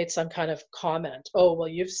I had made some kind of comment. Oh, well,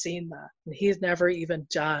 you've seen that. And he's never even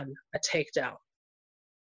done a takedown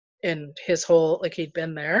in his whole, like, he'd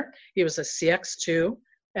been there. He was a CX2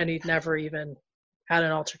 and he'd never even had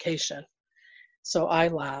an altercation. So I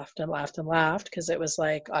laughed and laughed and laughed, because it was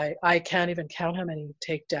like, I can't even count how many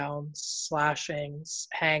takedowns, slashings,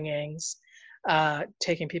 hangings,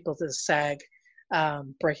 taking people to the SAG,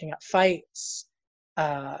 breaking up fights,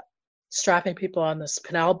 strapping people on this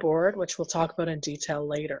Pinel board, which we'll talk about in detail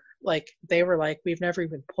later. Like, they were like, we've never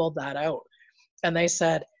even pulled that out. And they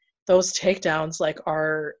said, those takedowns, like,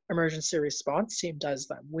 our emergency response team does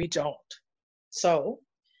them. We don't. So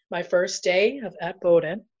my first day at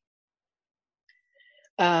Bowden,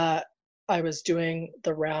 I was doing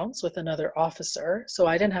the rounds with another officer. So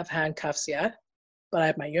I didn't have handcuffs yet, but I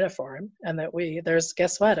had my uniform. And that there's,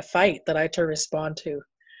 guess what, a fight that I had to respond to.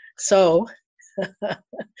 So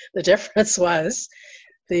the difference was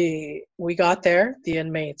we got there, the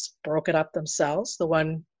inmates broke it up themselves. The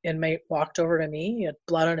one inmate walked over to me, he had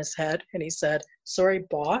blood on his head, and he said, "Sorry,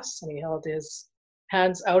 boss." And he held his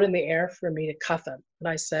hands out in the air for me to cuff him. And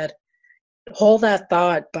I said, "Hold that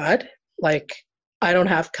thought, bud. Like, I don't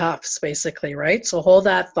have cuffs, basically, right? So hold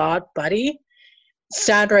that thought, buddy.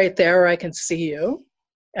 Stand right there where I can see you."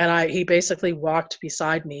 And he basically walked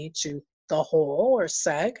beside me to the hole, or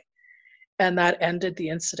SEG, and that ended the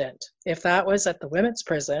incident. If that was at the women's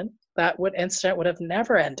prison, that incident would have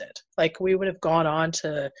never ended. Like, we would have gone on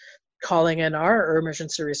to calling in our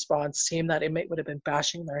emergency response team. That inmate would have been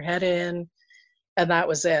bashing their head in, and that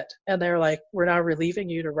was it. And they're like, "We're now relieving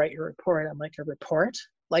you to write your report." I'm like, "A report?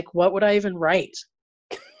 Like, what would I even write?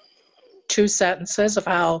 2 sentences of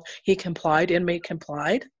how he complied, inmate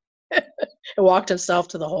complied, and walked himself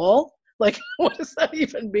to the hole? Like, what does that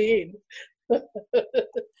even mean?"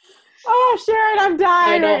 Oh, Sharon, I'm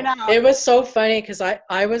dying right now. It was so funny, because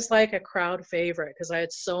I was like a crowd favorite, because I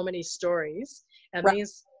had so many stories, and Right.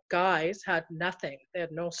 these guys had nothing. They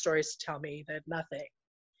had no stories to tell me. They had nothing.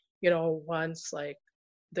 Once, like,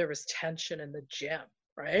 there was tension in the gym,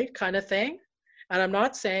 right? Kind of thing. And I'm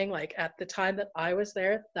not saying, like, at the time that I was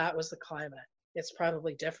there, that was the climate. It's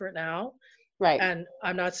probably different now. Right. And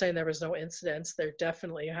I'm not saying there was no incidents. There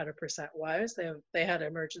definitely 100% was. They had an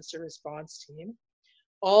emergency response team.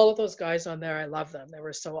 All of those guys on there, I love them. They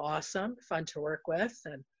were so awesome, fun to work with.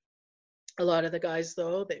 And a lot of the guys,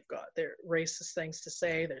 though, they've got their racist things to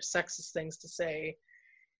say, their sexist things to say,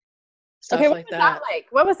 stuff like that.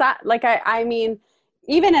 What was that like? I mean,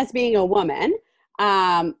 even as being a woman,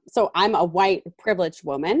 so I'm a white privileged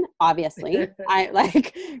woman, obviously.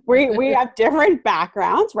 We have different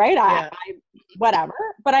backgrounds, right? Yeah. I whatever.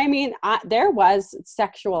 But I mean, there was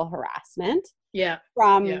sexual harassment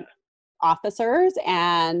from officers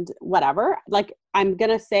and whatever. Like, I'm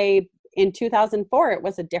going to say in 2004, it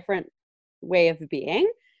was a different way of being.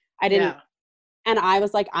 And I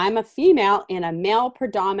was like, I'm a female in a male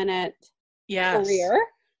predominant career,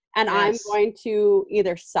 and I'm going to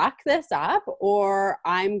either suck this up, or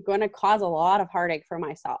I'm going to cause a lot of heartache for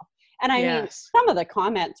myself. And I mean, some of the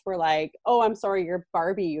comments were like, "Oh, I'm sorry, your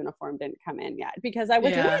Barbie uniform didn't come in yet," because I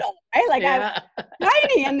was little, right? Like, I was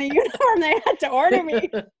tiny in the uniform they had to order me.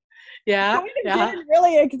 It didn't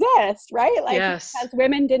really exist, right? Like, because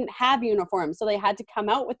women didn't have uniforms, so they had to come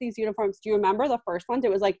out with these uniforms. Do you remember the first ones?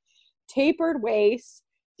 It was like tapered waist.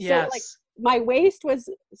 So like my waist was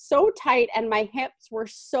so tight and my hips were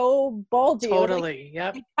so bulgy. Totally.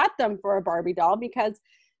 I cut them for a Barbie doll, because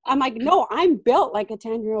I'm like, no, I'm built like a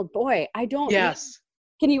 10-year-old boy. I don't.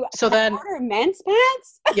 Can you order men's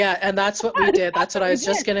pants? Yeah, and that's what we did. That's what I was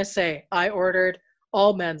just going to say. I ordered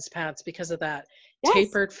all men's pants because of that. Yes.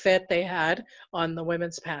 tapered fit they had on the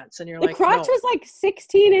women's pants. And you're The like, crotch no, was like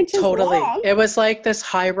 16 inches totally. long. It was like this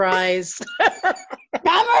high-rise Remember?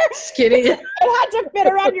 skinny. It had to fit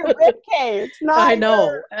around your rib cage. I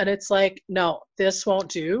know. And it's like, no, this won't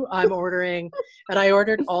do. I'm ordering, and I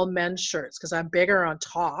ordered all men's shirts because I'm bigger on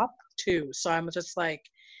top too. So I'm just like,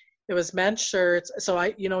 it was men's shirts. So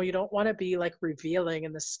you don't want to be like revealing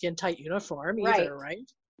in the skin tight uniform either, right?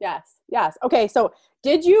 Yes. Okay, so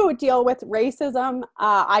did you deal with racism?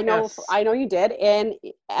 I know you did in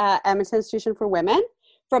Edmonton Institution for Women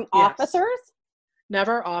from officers.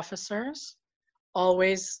 Never officers,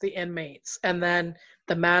 always the inmates, and then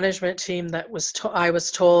the management team that I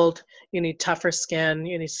was told you need tougher skin,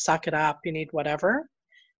 you need to suck it up, you need whatever,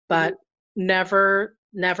 but never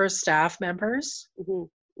staff members,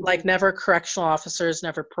 like never correctional officers,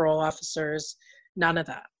 never parole officers, none of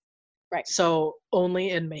that. Right. So only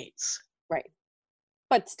inmates. Right.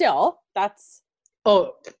 But still, that's...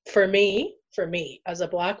 Oh, for me, as a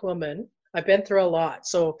Black woman, I've been through a lot.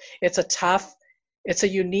 So it's a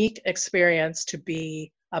unique experience to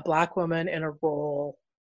be a Black woman in a role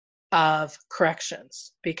of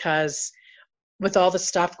corrections, because with all the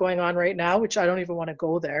stuff going on right now, which I don't even want to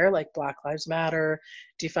go there, like Black Lives Matter,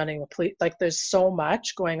 defunding the police, like there's so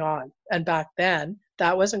much going on. And back then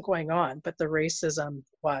that wasn't going on, but the racism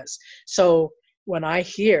was. So when I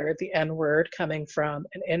hear the N-word coming from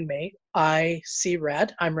an inmate, I see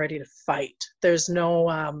red. I'm ready to fight. There's no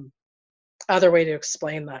other way to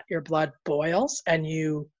explain that. Your blood boils and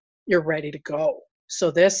you're ready to go. So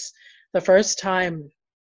the first time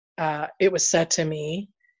it was said to me,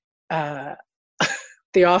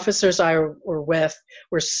 the officers I were with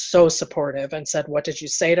were so supportive and said, "What did you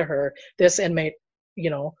say to her?" This inmate,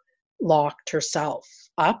 locked herself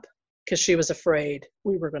up because she was afraid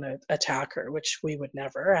we were going to attack her, which we would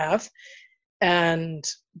never have. And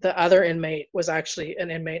the other inmate was actually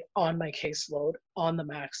an inmate on my caseload on the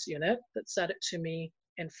max unit that said it to me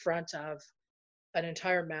in front of an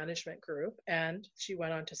entire management group. And she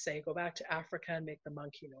went on to say, "Go back to Africa and make the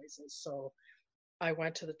monkey noises." So I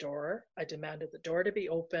went to the door. I demanded the door to be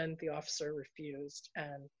opened. The officer refused.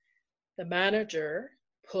 And the manager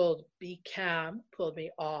pulled me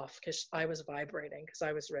off because I was vibrating, because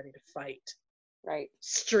I was ready to fight. Right.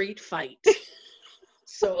 Street fight.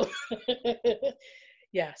 So,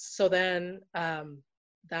 yes. So then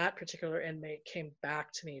that particular inmate came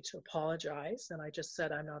back to me to apologize. And I just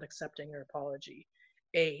said, "I'm not accepting your apology.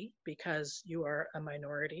 A, because you are a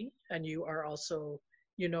minority and you are also,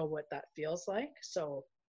 you know what that feels like. So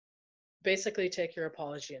basically take your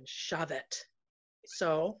apology and shove it."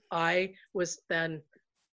 So I was then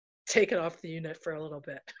taken off the unit for a little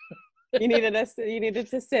bit. You needed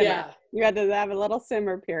to simmer. Yeah. You had to have a little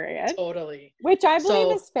simmer period. Totally. Which I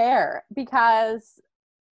believe is fair, because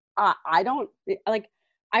I don't, like,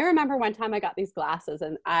 I remember one time I got these glasses,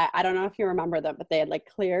 and I don't know if you remember them, but they had like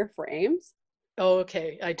clear frames. Oh,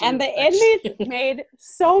 okay. I do. And the inmates made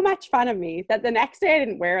so much fun of me that the next day I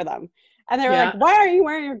didn't wear them. And they were like, "Why are you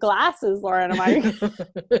wearing your glasses, Lauren?" I'm like,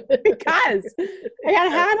 "Because I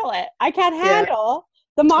can't handle it. I can't handle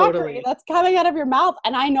the mockery that's coming out of your mouth.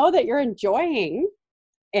 And I know that you're enjoying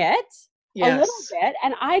it a little bit.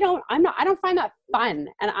 And I don't find that fun.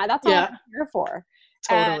 And that's all I'm here for."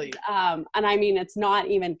 Totally. And I mean, it's not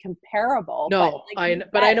even comparable. No,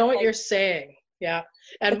 but I know what you're saying. Yeah.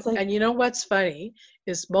 And you know what's funny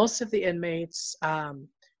is most of the inmates,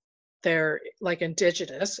 they're like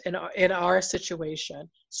Indigenous in our situation.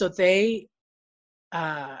 So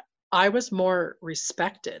I was more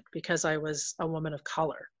respected because I was a woman of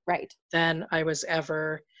color. Right. Than I was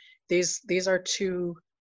ever. These are two,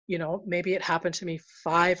 maybe it happened to me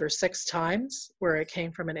 5 or 6 times where it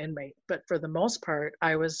came from an inmate, but for the most part,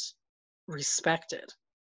 I was respected.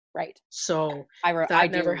 Right. So that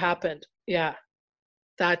never happened. Yeah.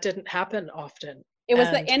 That didn't happen often. It was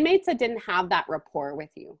the inmates that didn't have that rapport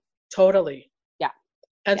with you. Totally. Yeah.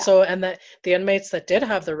 And so, and the inmates that did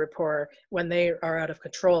have the rapport, when they are out of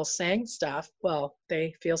control saying stuff, well,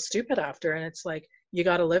 they feel stupid after. And it's like, you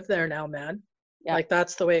got to live there now, man. Yeah. Like,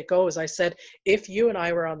 that's the way it goes. I said, if you and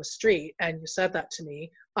I were on the street and you said that to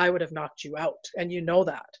me, I would have knocked you out. And you know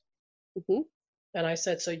that. Mm-hmm. And I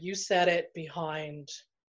said, so you said it behind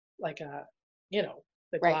like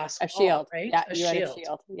the glass a shield, right? Yeah, you had a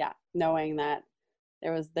shield. Yeah, knowing that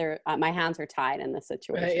my hands are tied in this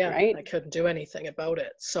situation, right? I couldn't do anything about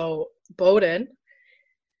it. So Bowden,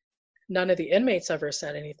 none of the inmates ever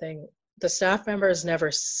said anything. The staff members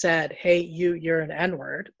never said, "Hey, you're an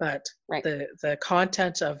N-word," but the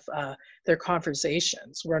content of their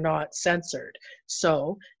conversations were not censored.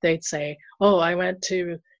 So they'd say, "Oh, I went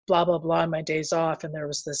to blah blah blah on my days off, and there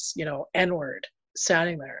was this N-word."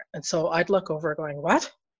 standing there. And so I'd look over going,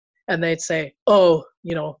 what? And they'd say, oh,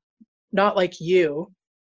 not like you.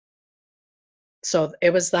 So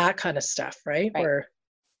it was that kind of stuff, right? Where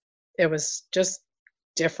it was just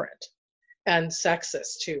different and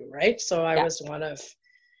sexist too, right? So I was one of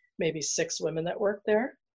maybe 6 women that worked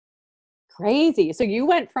there. Crazy. So you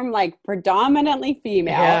went from like predominantly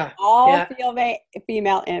female,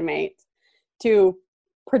 female inmates, to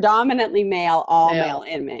predominantly male, all male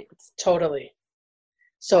inmates. Totally.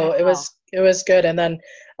 So it was good. And then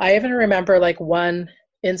I even remember like one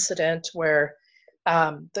incident where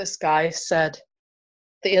this guy said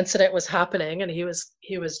the incident was happening and he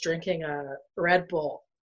was drinking a Red Bull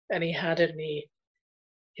and he handed me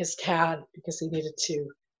his can because he needed to.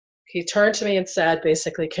 He turned to me and said,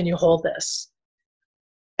 basically, can you hold this?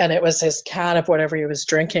 And it was his can of whatever he was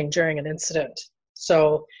drinking during an incident.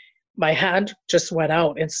 So my hand just went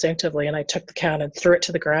out instinctively and I took the can and threw it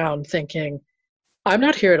to the ground thinking, I'm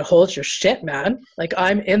not here to hold your shit, man. Like,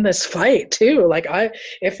 I'm in this fight too. Like,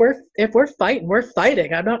 if we're fighting, we're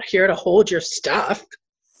fighting. I'm not here to hold your stuff,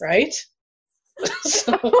 right?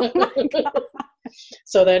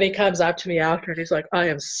 So then he comes up to me after and he's like, I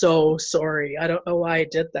am so sorry. I don't know why I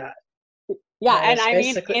did that. Yeah, and I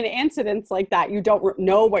mean, in incidents like that, you don't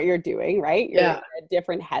know what you're doing, right? You're in a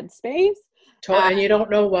different headspace. And you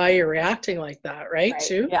don't know why you're reacting like that, right?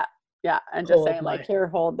 Too. Yeah, and just saying like, here,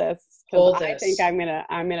 hold this. I think I'm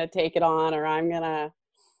gonna take it on, or I'm gonna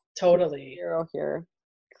hero here.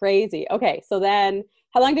 Crazy. Okay, so then,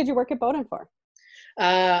 how long did you work at Bowdoin for?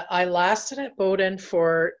 I lasted at Bowdoin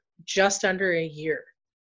for just under a year.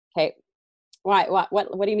 Okay. Why? What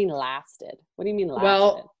do you mean lasted? What do you mean lasted?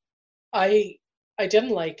 Well, I didn't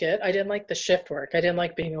like it. I didn't like the shift work. I didn't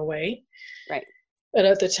like being away. Right. And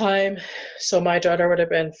at the time, so my daughter would have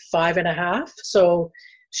been 5.5. So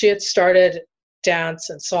she had started dance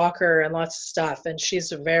and soccer and lots of stuff. And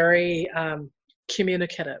she's very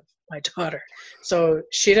communicative, my daughter. So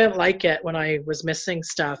she didn't like it when I was missing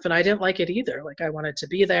stuff. And I didn't like it either. Like, I wanted to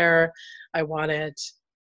be there. I wanted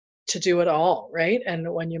to do it all, right?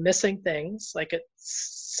 And when you're missing things, like, it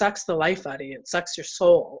sucks the life out of you. It sucks your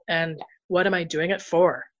soul. And what am I doing it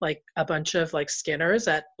for? Like a bunch of like Skinners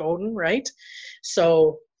at Bowdoin, right?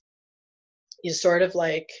 So you sort of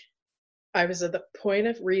like, I was at the point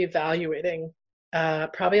of reevaluating,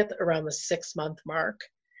 probably at around the 6-month mark,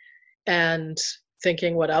 and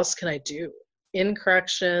thinking, what else can I do? In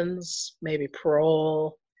corrections, maybe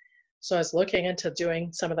parole. So I was looking into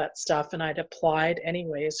doing some of that stuff, and I'd applied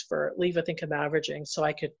anyways for leave with income averaging so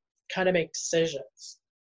I could kind of make decisions.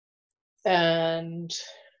 And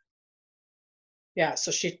yeah,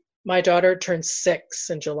 so my daughter turned 6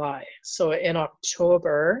 in July. So in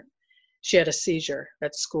October, she had a seizure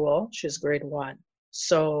at school. She was grade 1.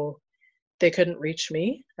 So they couldn't reach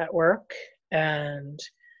me at work. And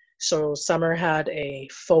so Summer had a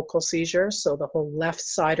focal seizure. So the whole left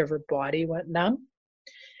side of her body went numb.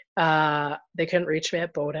 They couldn't reach me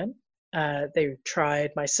at Bowdoin. They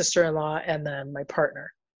tried my sister-in-law and then my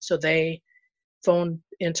partner. So they phoned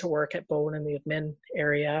into work at Bowdoin in the admin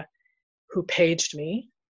area, who paged me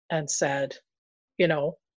and said,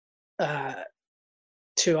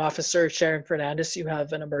 to Officer Sharon Fernandez, you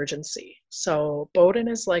have an emergency. So Bowdoin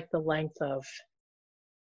is like the length of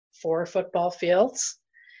 4 football fields.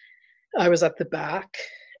 I was at the back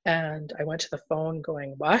and I went to the phone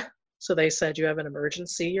going, what? So they said, you have an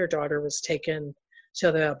emergency. Your daughter was taken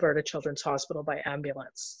to the Alberta Children's Hospital by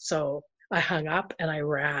ambulance. So I hung up and I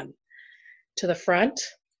ran to the front.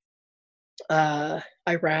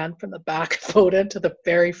 I ran from the back of Bowdoin to the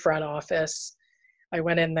very front office. I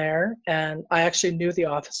went in there and I actually knew the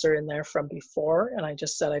officer in there from before. And I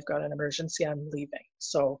just said, I've got an emergency, I'm leaving.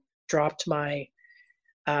 So dropped my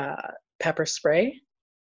pepper spray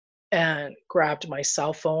and grabbed my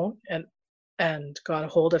cell phone and got a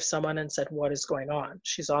hold of someone and said, what is going on?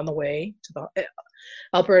 She's on the way to the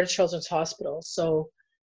Alberta Children's Hospital. So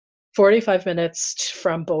 45 minutes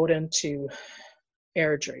from Bowdoin to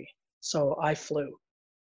Airdrie. So I flew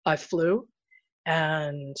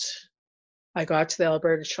and I got to the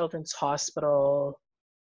Alberta Children's Hospital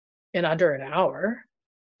in under an hour.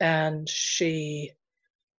 And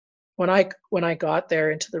when I got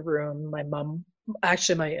there into the room, my mom,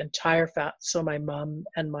 actually my entire so my mom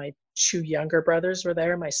and my 2 younger brothers were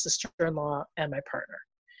there, my sister-in-law and my partner.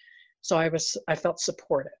 So I felt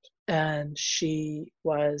supported, and she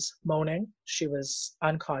was moaning. She was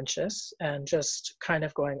unconscious and just kind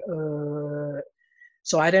of going,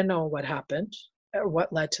 So I didn't know what happened,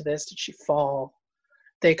 what led to this. Did she fall?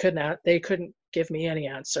 They couldn't give me any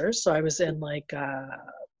answers. So I was in like a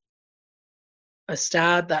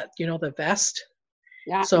stab that, the vest.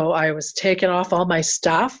 Yeah. So I was taking off all my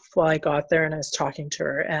stuff while I got there, and I was talking to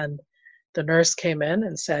her. And the nurse came in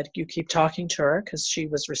and said, "You keep talking to her," because she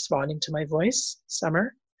was responding to my voice,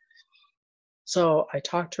 Summer. So I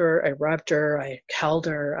talked to her, I rubbed her, I held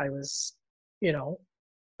her. I was, you know,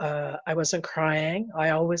 I wasn't crying. I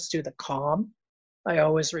always do the calm. I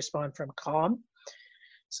always respond from calm.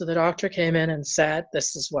 So the doctor came in and said,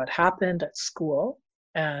 "This is what happened at school."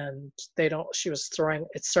 And she was throwing,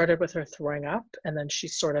 it started with her throwing up, and then she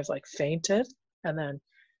sort of like fainted. And then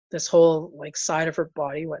this whole like side of her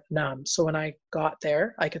body went numb. So when I got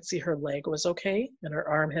there, I could see her leg was okay and her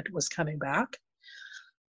was coming back.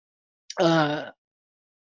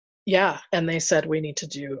 Yeah. And they said, "We need to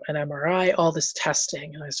do an MRI, all this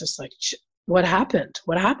testing." And I was just like, what happened?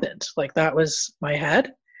 What happened? Like, that was my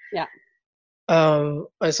head. Yeah. I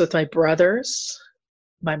was with my brothers,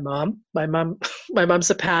 my mom. My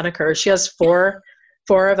mom's a panicker. She has four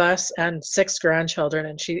of us and 6 grandchildren,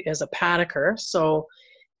 and she is a panicker. So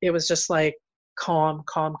it was just like calm,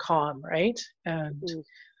 calm, calm, right? And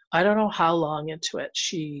I don't know how long into it,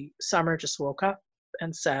 Summer just woke up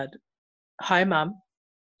and said, "Hi, Mom."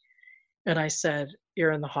 And I said,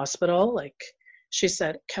 "You're in the hospital?" Like, she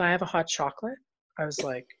said, "Can I have a hot chocolate?" I was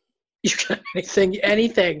like, "You can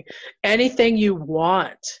have anything you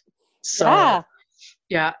want." So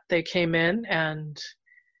yeah, they came in and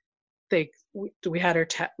we had her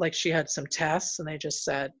like, she had some tests, and they just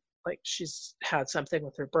said like she's had something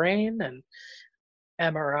with her brain, and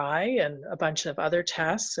MRI and a bunch of other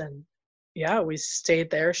tests. And yeah, we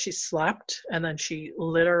stayed there. She slept, and then she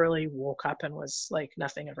literally woke up and was like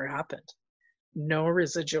nothing ever happened. No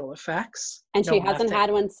residual effects. And No, she hasn't nothing.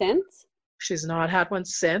 had one since? She's not had one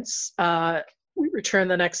since. We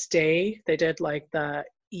returned the next day. They did like the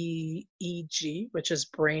EEG, which is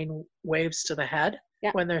brain waves to the head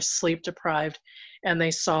when they're sleep deprived, and they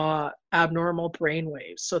saw abnormal brain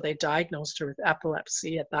waves. So they diagnosed her with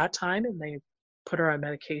epilepsy at that time, and they put her on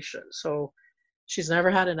medication. So she's never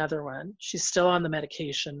had another one. She's still on the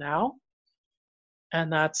medication now.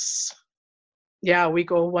 And that's, yeah, we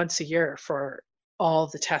go once a year for all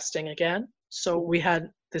the testing again. So we had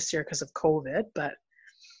this year because of COVID, but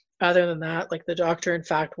other than that, like, the doctor in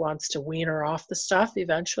fact wants to wean her off the stuff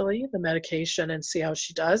eventually, the medication, and see how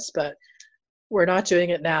she does. But we're not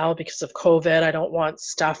doing it now because of COVID. I don't want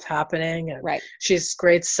stuff happening. And she's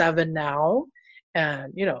grade 7 now.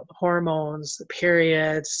 And, you know, the hormones, the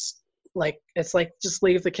periods, like, it's like, just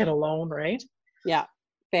leave the kid alone, right? Yeah.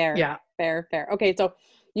 Fair. Yeah. Fair. Okay. So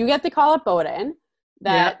you get the call at Bowdoin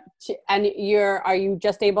and are you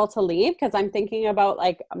just able to leave? Cause I'm thinking about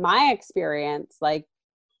like my experience, like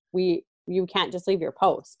you can't just leave your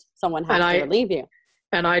post. Someone has to relieve you.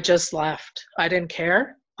 And I just left. I didn't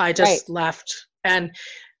care. I just left. And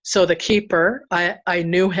so the keeper, I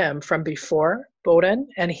knew him from before Bowdoin,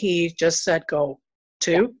 and he just said go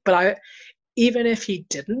too. Yeah. But even if he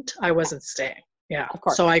didn't, I wasn't staying. Yeah. Of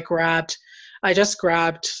course. So I just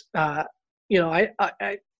grabbed, I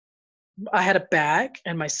had a bag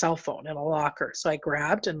and my cell phone in a locker. So I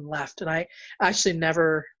grabbed and left, and I actually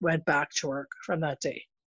never went back to work from that day.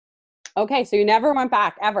 Okay. So you never went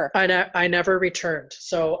back ever? I never returned.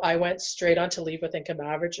 So I went straight on to leave with income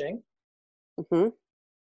averaging. Mm-hmm.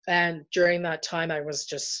 And during that time, I was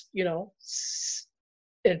just,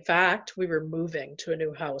 in fact, we were moving to a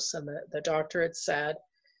new house, and the doctor had said,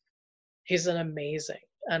 he's an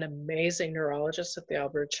amazing neurologist at the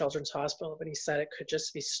Alberta Children's Hospital, but he said it could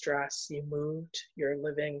just be stress. You moved, you're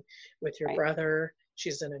living with your brother,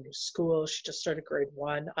 she's in a new school, she just started grade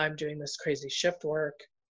 1, I'm doing this crazy shift work.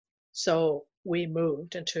 So we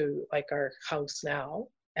moved into like our house now,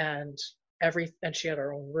 and she had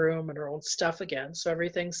her own room and her own stuff again. So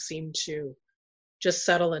everything seemed to just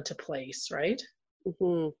settle into place, right?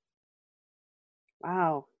 Mm-hmm.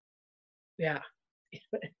 Wow. Yeah.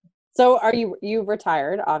 So you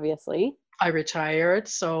retired, obviously? I retired.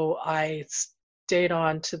 So I stayed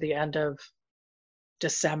on to the end of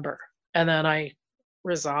December, and then I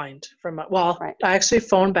resigned I actually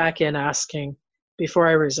phoned back in asking before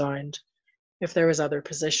I resigned if there was other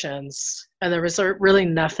positions, and there was really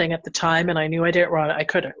nothing at the time, and I knew I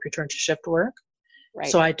couldn't return to shift work. Right.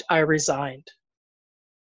 So I resigned.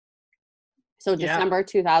 So December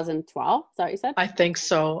 2012, is that what you said? I think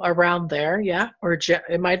so, around there, yeah. Or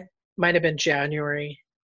it might have been January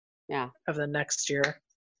of the next year.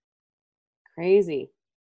 Crazy.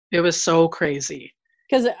 It was so crazy.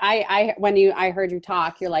 Because I heard you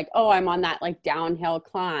talk, you're like, oh, I'm on that like downhill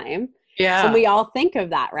climb. Yeah. And we all think of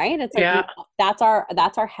that, right? It's like, that's our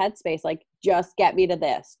headspace. Like, just get me to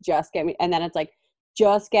this, just get me. And then it's like,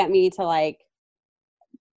 just get me to like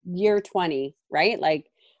year 20, right? Like,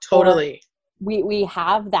 totally. we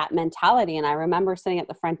have that mentality. And I remember sitting at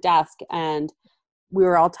the front desk and we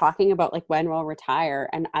were all talking about like when we'll retire.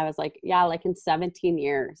 And I was like, yeah, like in 17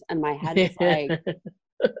 years. And my head was like,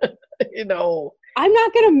 you know, I'm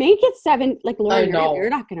not going to make it like Laura, know. you're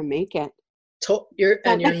not going to make it. You're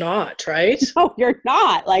not, right? No, you're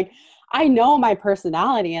not. Like, I know my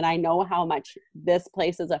personality and I know how much this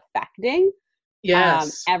place is affecting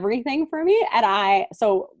everything for me. And I've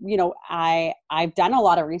done a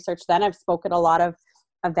lot of research then. I've spoken at a lot of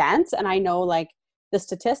events, and I know like the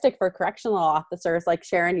statistic for correctional officers, like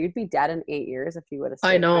Sharon, you'd be dead in 8 years if you would have stayed.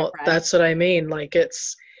 I know, that's what I mean. Like at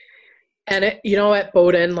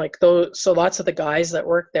Bowdoin, like so lots of the guys that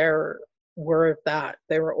work there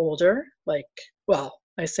they were older, like, well,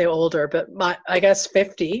 I say older, but I guess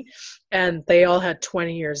 50, and they all had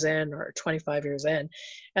 20 years in or 25 years in.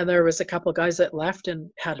 And there was a couple of guys that left and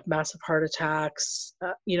had massive heart attacks.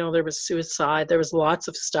 There was suicide. There was lots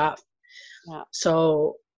of stuff. Yeah.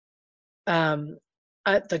 So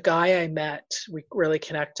the guy I met, we really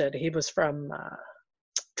connected. He was from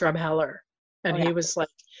Drumheller, and he was like,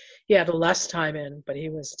 he had less time in, but he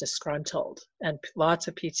was disgruntled and lots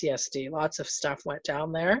of PTSD, lots of stuff went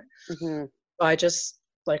down there. Mm-hmm. I just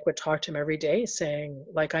like would talk to him every day saying,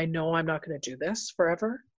 like, I know I'm not going to do this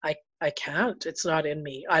forever. I can't. It's not in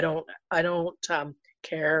me. I don't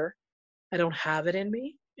care. I don't have it in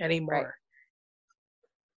me anymore. Right.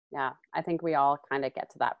 Yeah, I think we all kind of get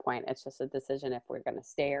to that point. It's just a decision if we're going to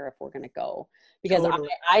stay or if we're going to go. Because totally.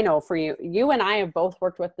 I know for you and I have both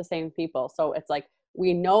worked with the same people. So it's like,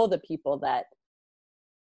 we know the people that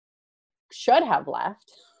should have left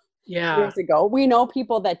years ago. We know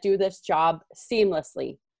people that do this job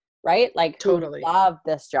seamlessly, right? Like, totally love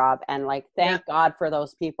this job, and like, thank God for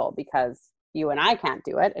those people, because you and I can't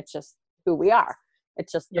do it. It's just who we are.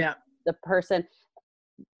 It's just the person.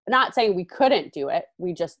 Not saying we couldn't do it.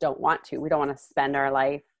 We just don't want to. We don't want to spend our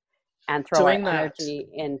life and throw our energy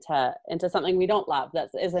into something we don't love,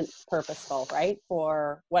 that isn't purposeful, right?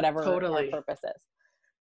 For whatever our purpose is.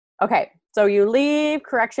 Okay, so you leave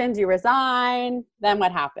corrections, you resign, then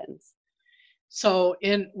what happens? So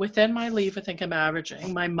within my leave, I think I'm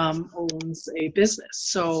averaging, my mom owns a business.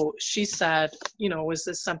 So she said, is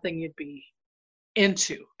this something you'd be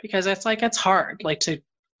into? Because it's hard, like, to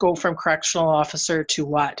go from correctional officer to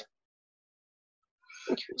what?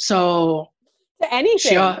 So to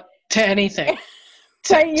anything. To anything.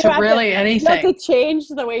 Anything. You have to change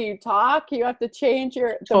the way you talk. You have to change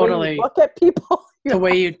the way you look at people. The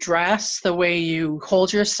way you dress, the way you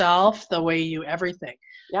hold yourself, the way you everything.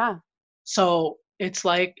 Yeah. So it's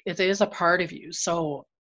like, it is a part of you. So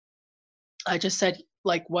I just said,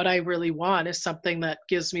 like, what I really want is something that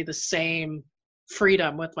gives me the same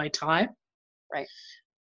freedom with my time. Right.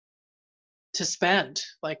 To spend,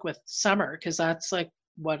 like, with Summer, because that's like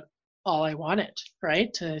all I wanted,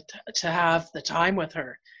 right? To have the time with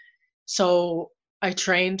her. So I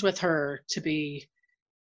trained with her to be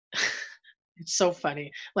it's so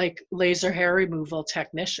funny, like, laser hair removal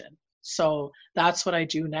technician. So that's what I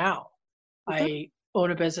do now. Mm-hmm. I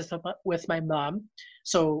own a business with my mom.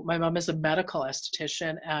 So my mom is a medical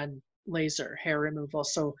esthetician and laser hair removal.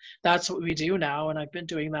 So that's what we do now. And I've been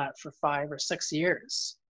doing that for 5 or 6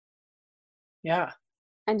 years. Yeah.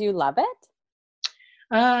 And you love it?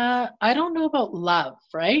 I don't know about love,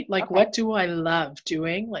 right? Like, what do I love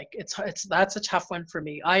doing? Like, that's a tough one for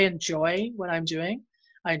me. I enjoy what I'm doing.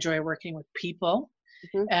 I enjoy working with people,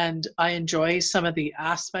 and I enjoy some of the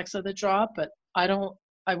aspects of the job, but I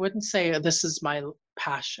wouldn't say this is my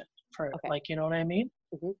passion for it. Like, you know what I mean?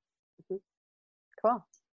 Mm-hmm. Mm-hmm. Cool.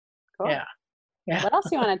 Yeah. What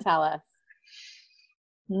else do you want to tell us?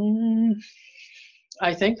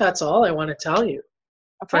 I think that's all I want to tell you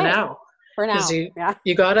for now. For now,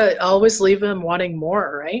 you gotta always leave them wanting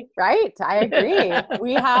more, right? Right, I agree.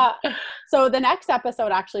 So the next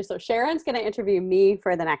episode, actually, so Sharon's going to interview me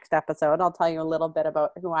for the next episode. I'll tell you a little bit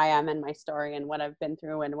about who I am and my story and what I've been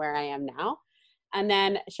through and where I am now. And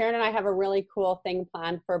then Sharon and I have a really cool thing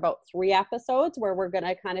planned for about 3 episodes where we're going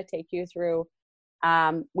to kind of take you through.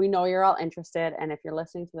 We know you're all interested, and if you're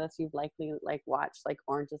listening to this, you've likely watched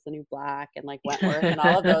Orange is the New Black and Wentworth and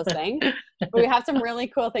all of those things. But we have some really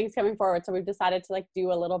cool things coming forward, so we've decided to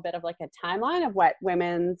do a little bit of a timeline of what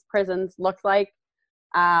women's prisons look like.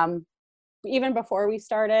 Even before we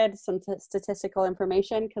started, some statistical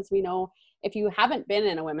information, because we know if you haven't been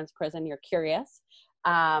in a women's prison, you're curious,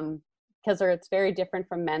 because it's very different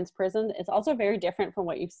from men's prison. It's also very different from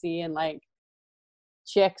what you see in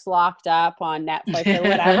Chicks Locked Up on Netflix or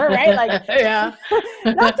whatever, right? Yeah.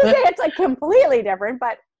 Not to say it's completely different,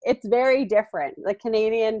 but it's very different. The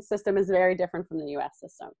Canadian system is very different from the US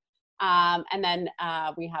system. And then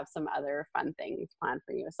we have some other fun things planned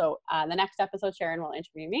for you. So the next episode, Sharon will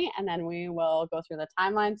interview me, and then we will go through the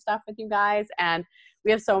timeline stuff with you guys. And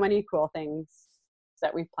we have so many cool things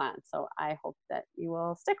that we've planned. So I hope that you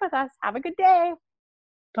will stick with us. Have a good day.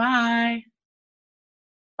 Bye.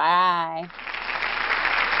 Bye.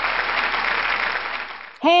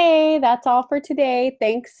 Hey, that's all for today.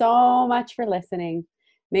 Thanks so much for listening.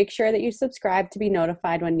 Make sure that you subscribe to be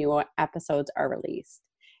notified when new episodes are released.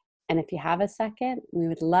 And if you have a second, we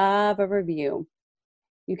would love a review.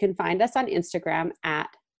 You can find us on Instagram at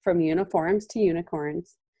From Uniforms to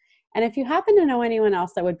Unicorns. And if you happen to know anyone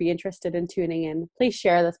else that would be interested in tuning in, please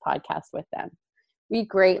share this podcast with them. We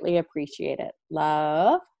greatly appreciate it.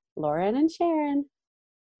 Love, Lauren and Sharon.